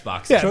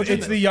Xbox. Yeah, Trojan-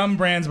 it's the Yum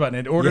Brands button.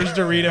 It orders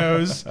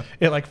Doritos.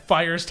 It like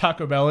fires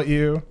Taco Bell at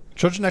you.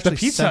 Trojan actually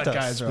Pizza sent Hut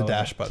us guys are the all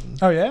Dash button.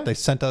 Oh, yeah? They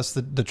sent us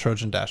the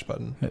Trojan Dash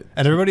button, and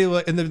everybody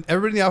in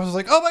the office was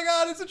like, "Oh my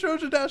god, it's a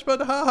Trojan Dash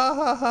button!" Ha ha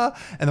ha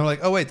ha! And they're like,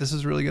 "Oh wait, this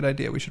is a really good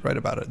idea. We should write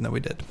about it." And then we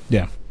did.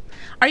 Yeah.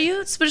 Are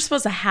you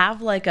supposed to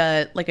have like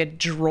a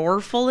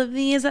drawer full of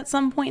these at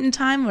some point in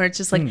time, where it's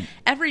just like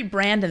every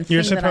brand and thing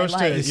that I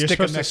like? You stick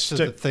them next to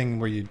the thing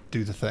where you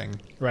do the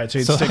thing. Right. So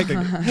you'd stick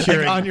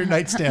like on your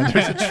nightstand.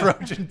 There's a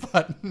Trojan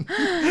button.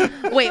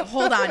 Wait,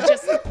 hold on.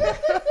 Just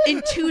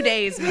in 2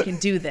 days we can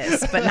do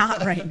this, but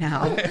not right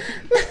now.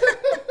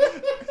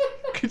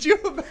 Could you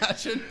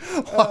imagine?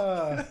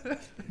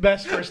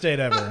 Best first date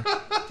ever.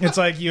 It's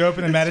like you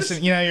open the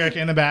medicine, you're like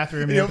in the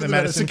bathroom, you open the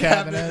medicine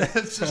cabinet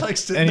it's just like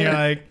and you're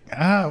there. like,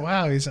 oh,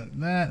 wow, he's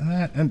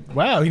that, and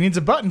wow, he needs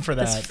a button for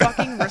that. This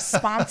fucking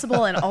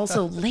responsible and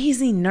also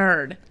lazy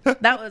nerd.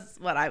 That was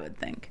what I would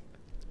think.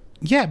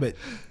 Yeah, but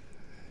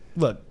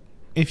look,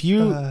 if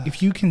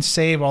you can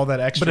save all that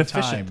extra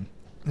time,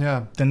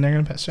 then they're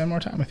going to spend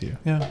more time with you.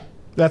 Yeah.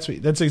 That's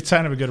a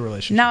sign of a good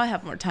relationship. Now I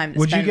have more time to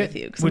spend with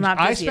you because I'm not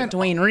busy at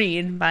Dwayne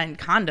Reed buying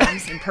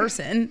condoms in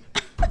person.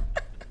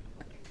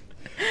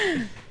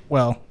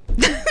 Well,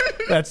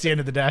 that's the end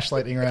of the Dash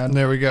Lightning round.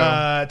 There we go.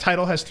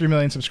 Tidal has 3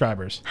 million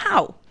subscribers.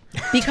 How?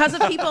 Because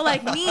of people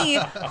like me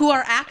who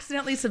are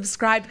accidentally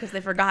subscribed because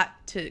they forgot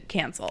to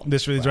cancel.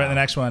 This leads right in the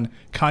next one.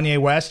 Kanye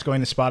West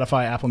going to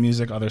Spotify, Apple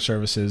Music, other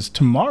services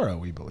tomorrow,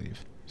 we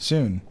believe.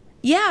 Soon.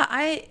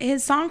 Yeah,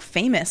 his song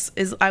 "Famous"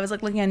 is. I was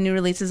like looking at new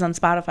releases on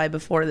Spotify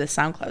before this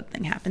SoundCloud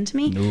thing happened to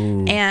me,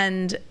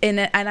 and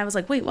I was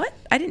like, wait, what?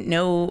 I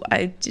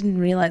didn't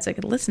realize I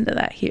could listen to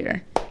that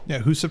here. Yeah,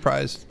 who's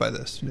surprised by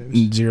this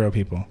news? 0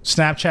 people.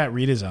 Snapchat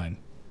redesign.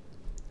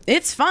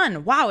 It's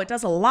fun. Wow, it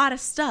does a lot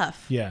of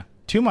stuff. Yeah,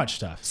 too much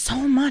stuff.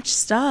 So much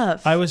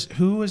stuff.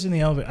 Who was in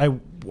the elevator?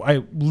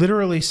 I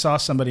literally saw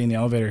somebody in the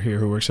elevator here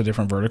who works a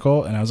different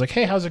vertical, and I was like,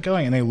 hey, how's it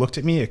going? And they looked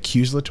at me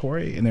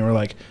accusatory, and they were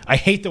like, I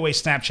hate the way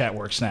Snapchat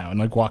works now, and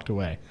like walked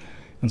away.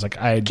 I was like,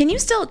 do they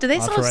still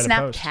have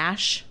Snap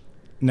Cash?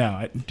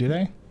 No, do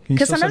they?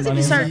 Because sometimes if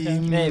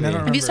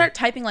you start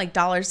typing like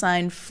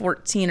 $14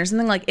 or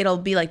something, like it'll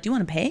be like, do you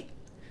want to pay?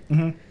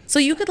 Mm-hmm. So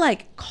you could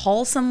like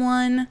call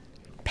someone,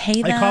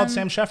 pay them. I called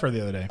Sam Sheffer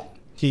the other day.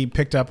 He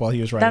picked up while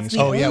he was writing. That's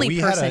the only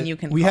person you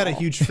can call. We had a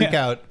huge freak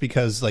out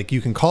because like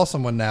you can call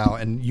someone now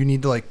and you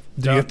need to like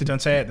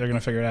don't say it. They're gonna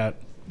figure it out.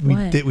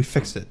 We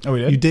fixed it. Oh, we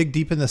did? You dig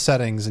deep in the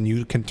settings and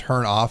you can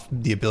turn off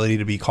the ability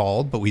to be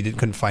called, but we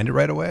couldn't find it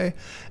right away.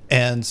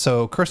 And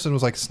so Kirsten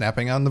was like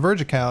snapping on the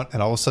Verge account,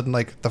 and all of a sudden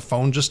like the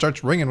phone just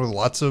starts ringing with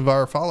lots of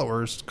our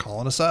followers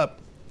calling us up.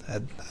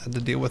 Had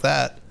to deal with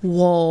that.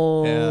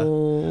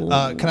 Whoa.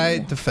 Yeah. Can I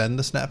defend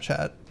the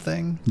Snapchat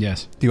thing?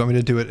 Yes. Do you want me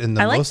to do it in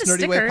the most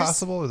most nerdy way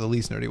possible or the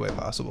least nerdy way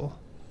possible?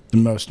 The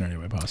most nerdy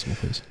way possible,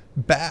 please.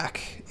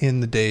 Back in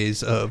the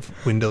days of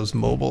Windows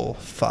Mobile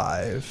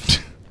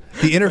 5,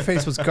 the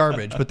interface was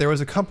garbage, but there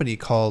was a company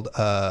called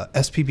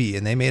SPB,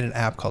 and they made an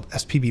app called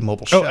SPB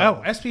Mobile Show.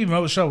 SPB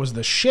Mobile Show was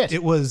the shit.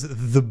 It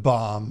was the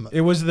bomb.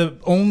 It was the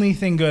only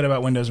thing good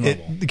about Windows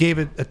Mobile. It gave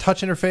it a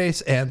touch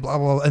interface and blah,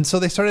 blah, blah. And so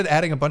they started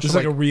adding a bunch of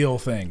like a real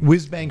thing.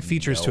 Whiz-bang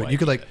features to it. You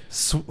could like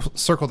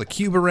circle the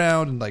cube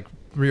around and like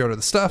reorder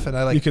the stuff,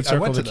 and you could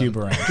circle the cube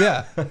around.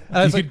 Yeah, and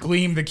I was you could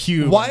gleam the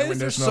cube. Why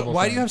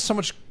do you have so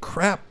much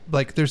crap?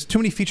 Like, there's too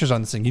many features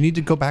on this thing. You need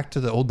to go back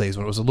to the old days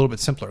when it was a little bit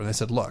simpler. And they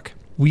said, look,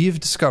 we have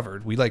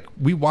discovered we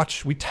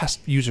test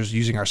users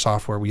using our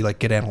software. We like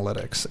get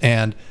analytics,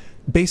 and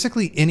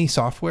basically any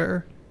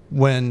software,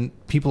 when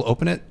people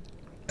open it,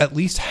 at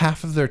least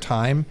half of their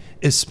time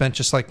is spent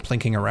just like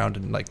plinking around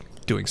and like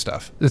doing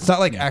stuff. It's not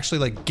like actually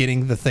like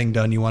getting the thing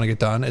done you want to get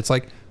done. It's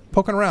like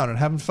poking around and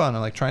having fun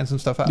and like trying some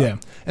stuff out. Yeah.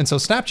 And so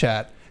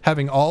Snapchat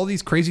having all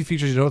these crazy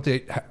features, you know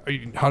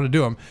how to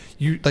do them.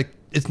 You like,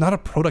 it's not a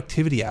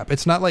productivity app.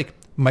 It's not like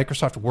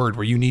Microsoft Word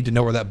where you need to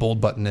know where that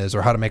bold button is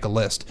or how to make a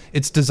list.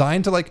 It's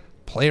designed to like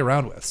play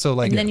around with. So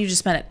like, and then you just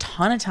spend a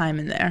ton of time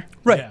in there.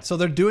 Right. Yeah. So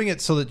they're doing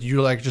it so that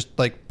you're like just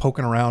like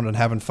poking around and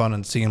having fun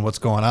and seeing what's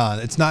going on.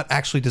 It's not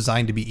actually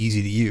designed to be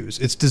easy to use.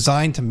 It's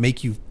designed to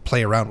make you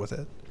play around with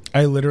it.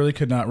 I literally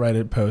could not write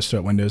a post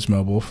about Windows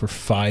Mobile for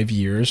 5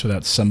 years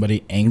without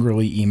somebody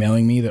angrily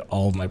emailing me that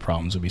all of my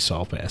problems would be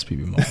solved by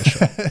SPB Mobile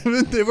Show.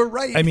 They were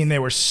right. I mean, they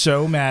were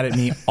so mad at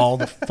me all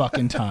the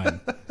fucking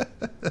time.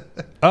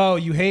 Oh,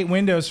 you hate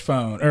Windows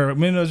Phone or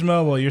Windows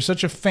Mobile. You're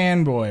such a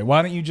fanboy.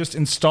 Why don't you just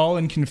install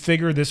and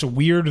configure this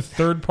weird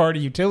third-party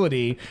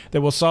utility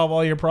that will solve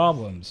all your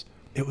problems?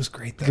 It was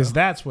great, though. Because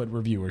that's what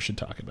reviewers should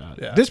talk about.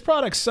 Yeah. This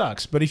product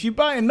sucks, but if you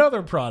buy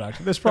another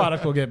product, this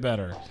product will get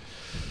better.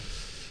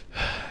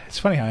 It's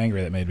funny how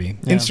angry that made me.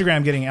 Yeah.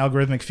 Instagram getting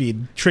algorithmic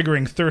feed,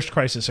 triggering thirst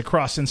crisis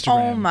across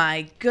Instagram. Oh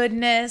my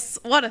goodness.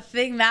 What a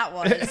thing that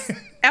was.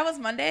 That was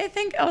Monday, I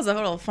think. That was a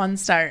little fun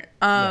start.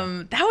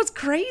 That was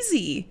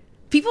crazy.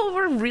 People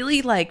were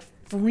really like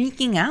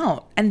freaking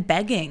out and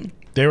begging.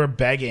 They were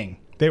begging.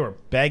 They were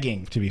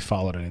begging to be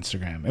followed on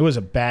Instagram. It was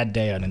a bad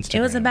day on Instagram.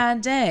 It was a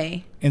bad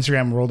day.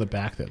 Instagram rolled it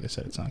back, though. They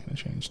said it's not going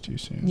to change too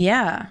soon.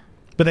 Yeah.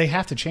 But they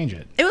have to change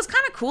it. It was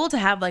kind of cool to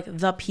have like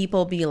the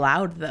people be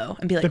loud though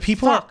and be like, the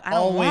people fuck, are I don't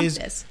always,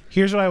 want this.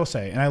 Here's what I will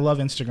say, and I love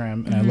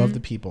Instagram, and I love the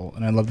people,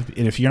 and I love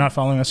and if you're not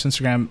following us on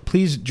Instagram,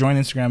 please join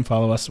Instagram,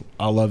 follow us.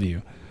 I'll love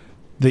you.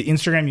 The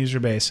Instagram user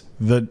base,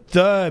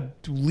 the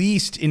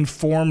least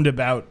informed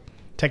about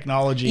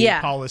technology,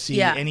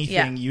 policy,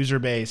 anything, user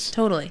base.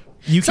 Totally.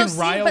 You can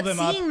rile them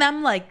up. Seeing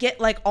them like get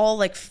like all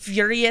like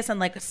furious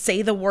and like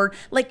say the word,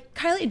 like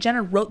Kylie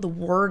Jenner wrote the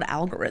word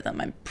algorithm,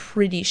 I'm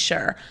pretty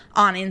sure,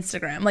 on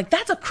Instagram. Like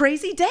that's a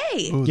crazy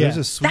day. Ooh, there's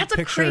a sweet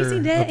picture of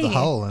the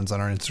HoloLens on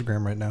our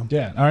Instagram right now.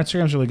 Yeah, our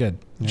Instagram's really good.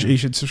 Yeah. You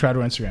should subscribe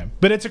to our Instagram.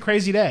 But it's a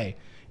crazy day.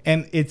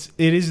 And it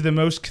is the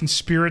most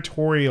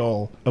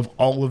conspiratorial of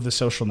all of the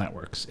social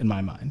networks in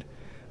my mind,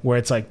 where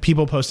it's like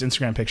people post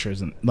Instagram pictures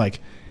and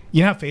like,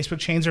 you know how Facebook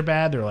chains are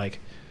bad? They're like,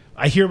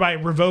 I hereby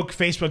revoke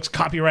Facebook's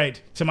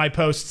copyright to my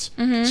posts.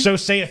 Mm-hmm. So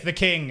saith the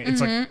king. It's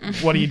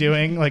like, what are you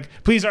doing? Like,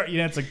 please,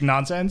 it's like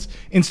nonsense.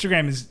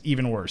 Instagram is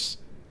even worse.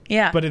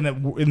 Yeah, but in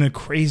the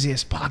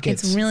craziest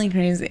pockets. It's really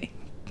crazy.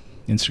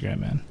 Instagram,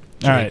 man.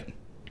 All right,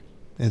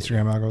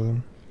 Instagram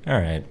algorithm. All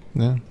right.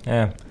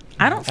 Yeah.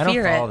 I don't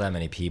follow that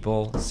many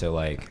people, so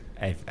like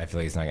I feel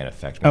like it's not going to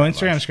affect me. Oh,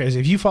 Instagram's crazy.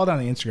 If you fall down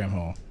the Instagram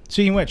hole.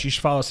 Speaking of which, you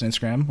should follow us on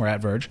Instagram. We're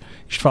at Verge. You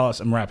should follow us.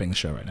 I'm wrapping the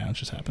show right now. It's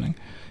just happening.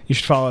 You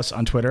should follow us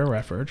on Twitter. We're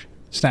at Verge.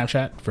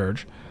 Snapchat,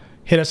 Verge.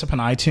 Hit us up on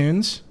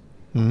iTunes.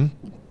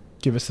 Mm-hmm.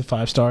 Give us the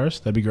 5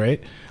 stars. That'd be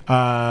great.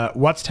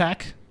 What's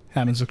Tack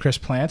happens with Chris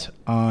Plant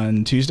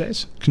on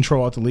Tuesdays.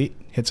 Control Alt Delete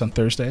hits on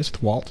Thursdays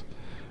with Walt.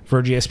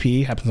 Verge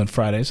ESP happens on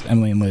Fridays with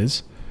Emily and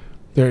Liz.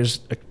 There's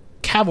a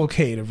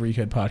cavalcade of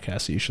Recode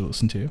podcasts that you should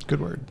listen to.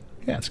 Good word.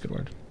 Yeah, it's a good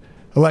word.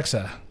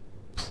 Alexa,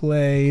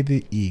 play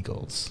the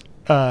Eagles.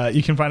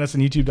 You can find us on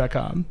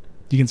youtube.com.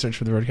 You can search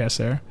for the Vergecast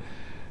there.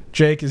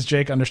 Jake is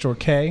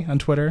Jake_K on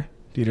Twitter.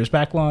 Dieter's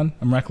Backlawn.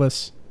 I'm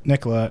Reckless.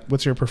 Nicola,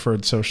 what's your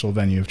preferred social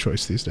venue of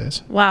choice these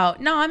days? Wow.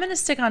 No, I'm going to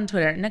stick on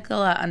Twitter.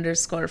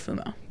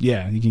 Nicola_Fumo.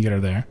 Yeah, you can get her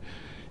there.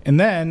 And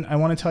then I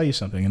want to tell you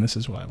something, and this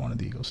is why I wanted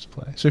the Eagles to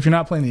play. So if you're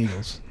not playing the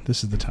Eagles,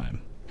 this is the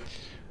time.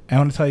 I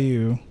want to tell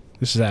you,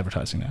 this is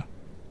advertising now.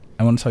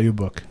 I want to tell you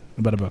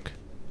about a book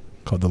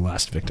called The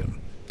Last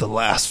Victim. The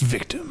Last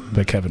Victim.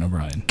 By Kevin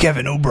O'Brien.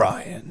 Kevin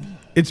O'Brien.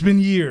 It's been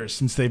years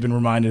since they've been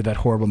reminded of that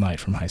horrible night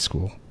from high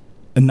school.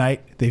 A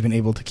night they've been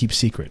able to keep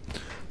secret.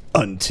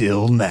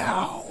 Until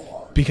now.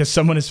 Because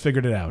someone has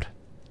figured it out.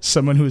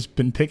 Someone who has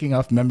been picking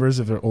off members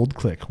of their old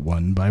clique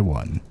one by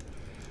one.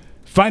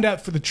 Find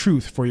out for the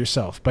truth for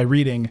yourself by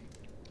reading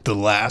The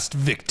Last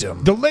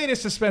Victim. The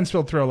latest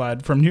suspense-filled thrill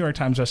ride from New York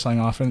Times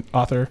bestselling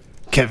author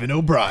Kevin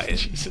O'Brien.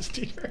 Jesus,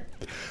 Dieter.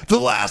 The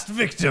Last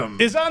Victim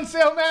is on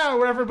sale now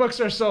wherever books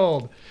are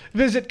sold.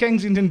 Visit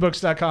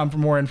KensingtonBooks.com for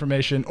more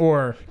information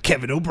or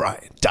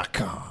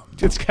KevinO'Brien.com.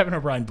 It's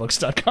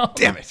KevinO'BrienBooks.com.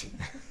 Damn it.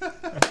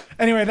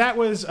 Anyway, that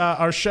was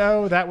our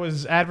show. That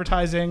was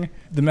advertising,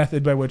 the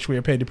method by which we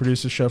are paid to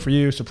produce this show for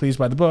you. So please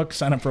buy the book,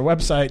 sign up for a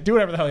website, do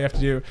whatever the hell you have to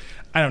do.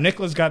 I know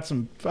Nicola's got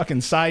some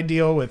fucking side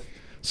deal with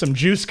some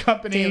juice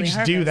company. Daily Just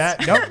Harvest. do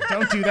that. Nope,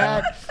 don't do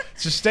that.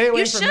 Just stay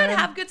away from You them. should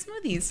have good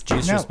smoothies.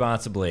 Juice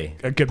responsibly.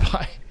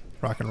 Goodbye.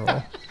 Rock and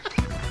roll.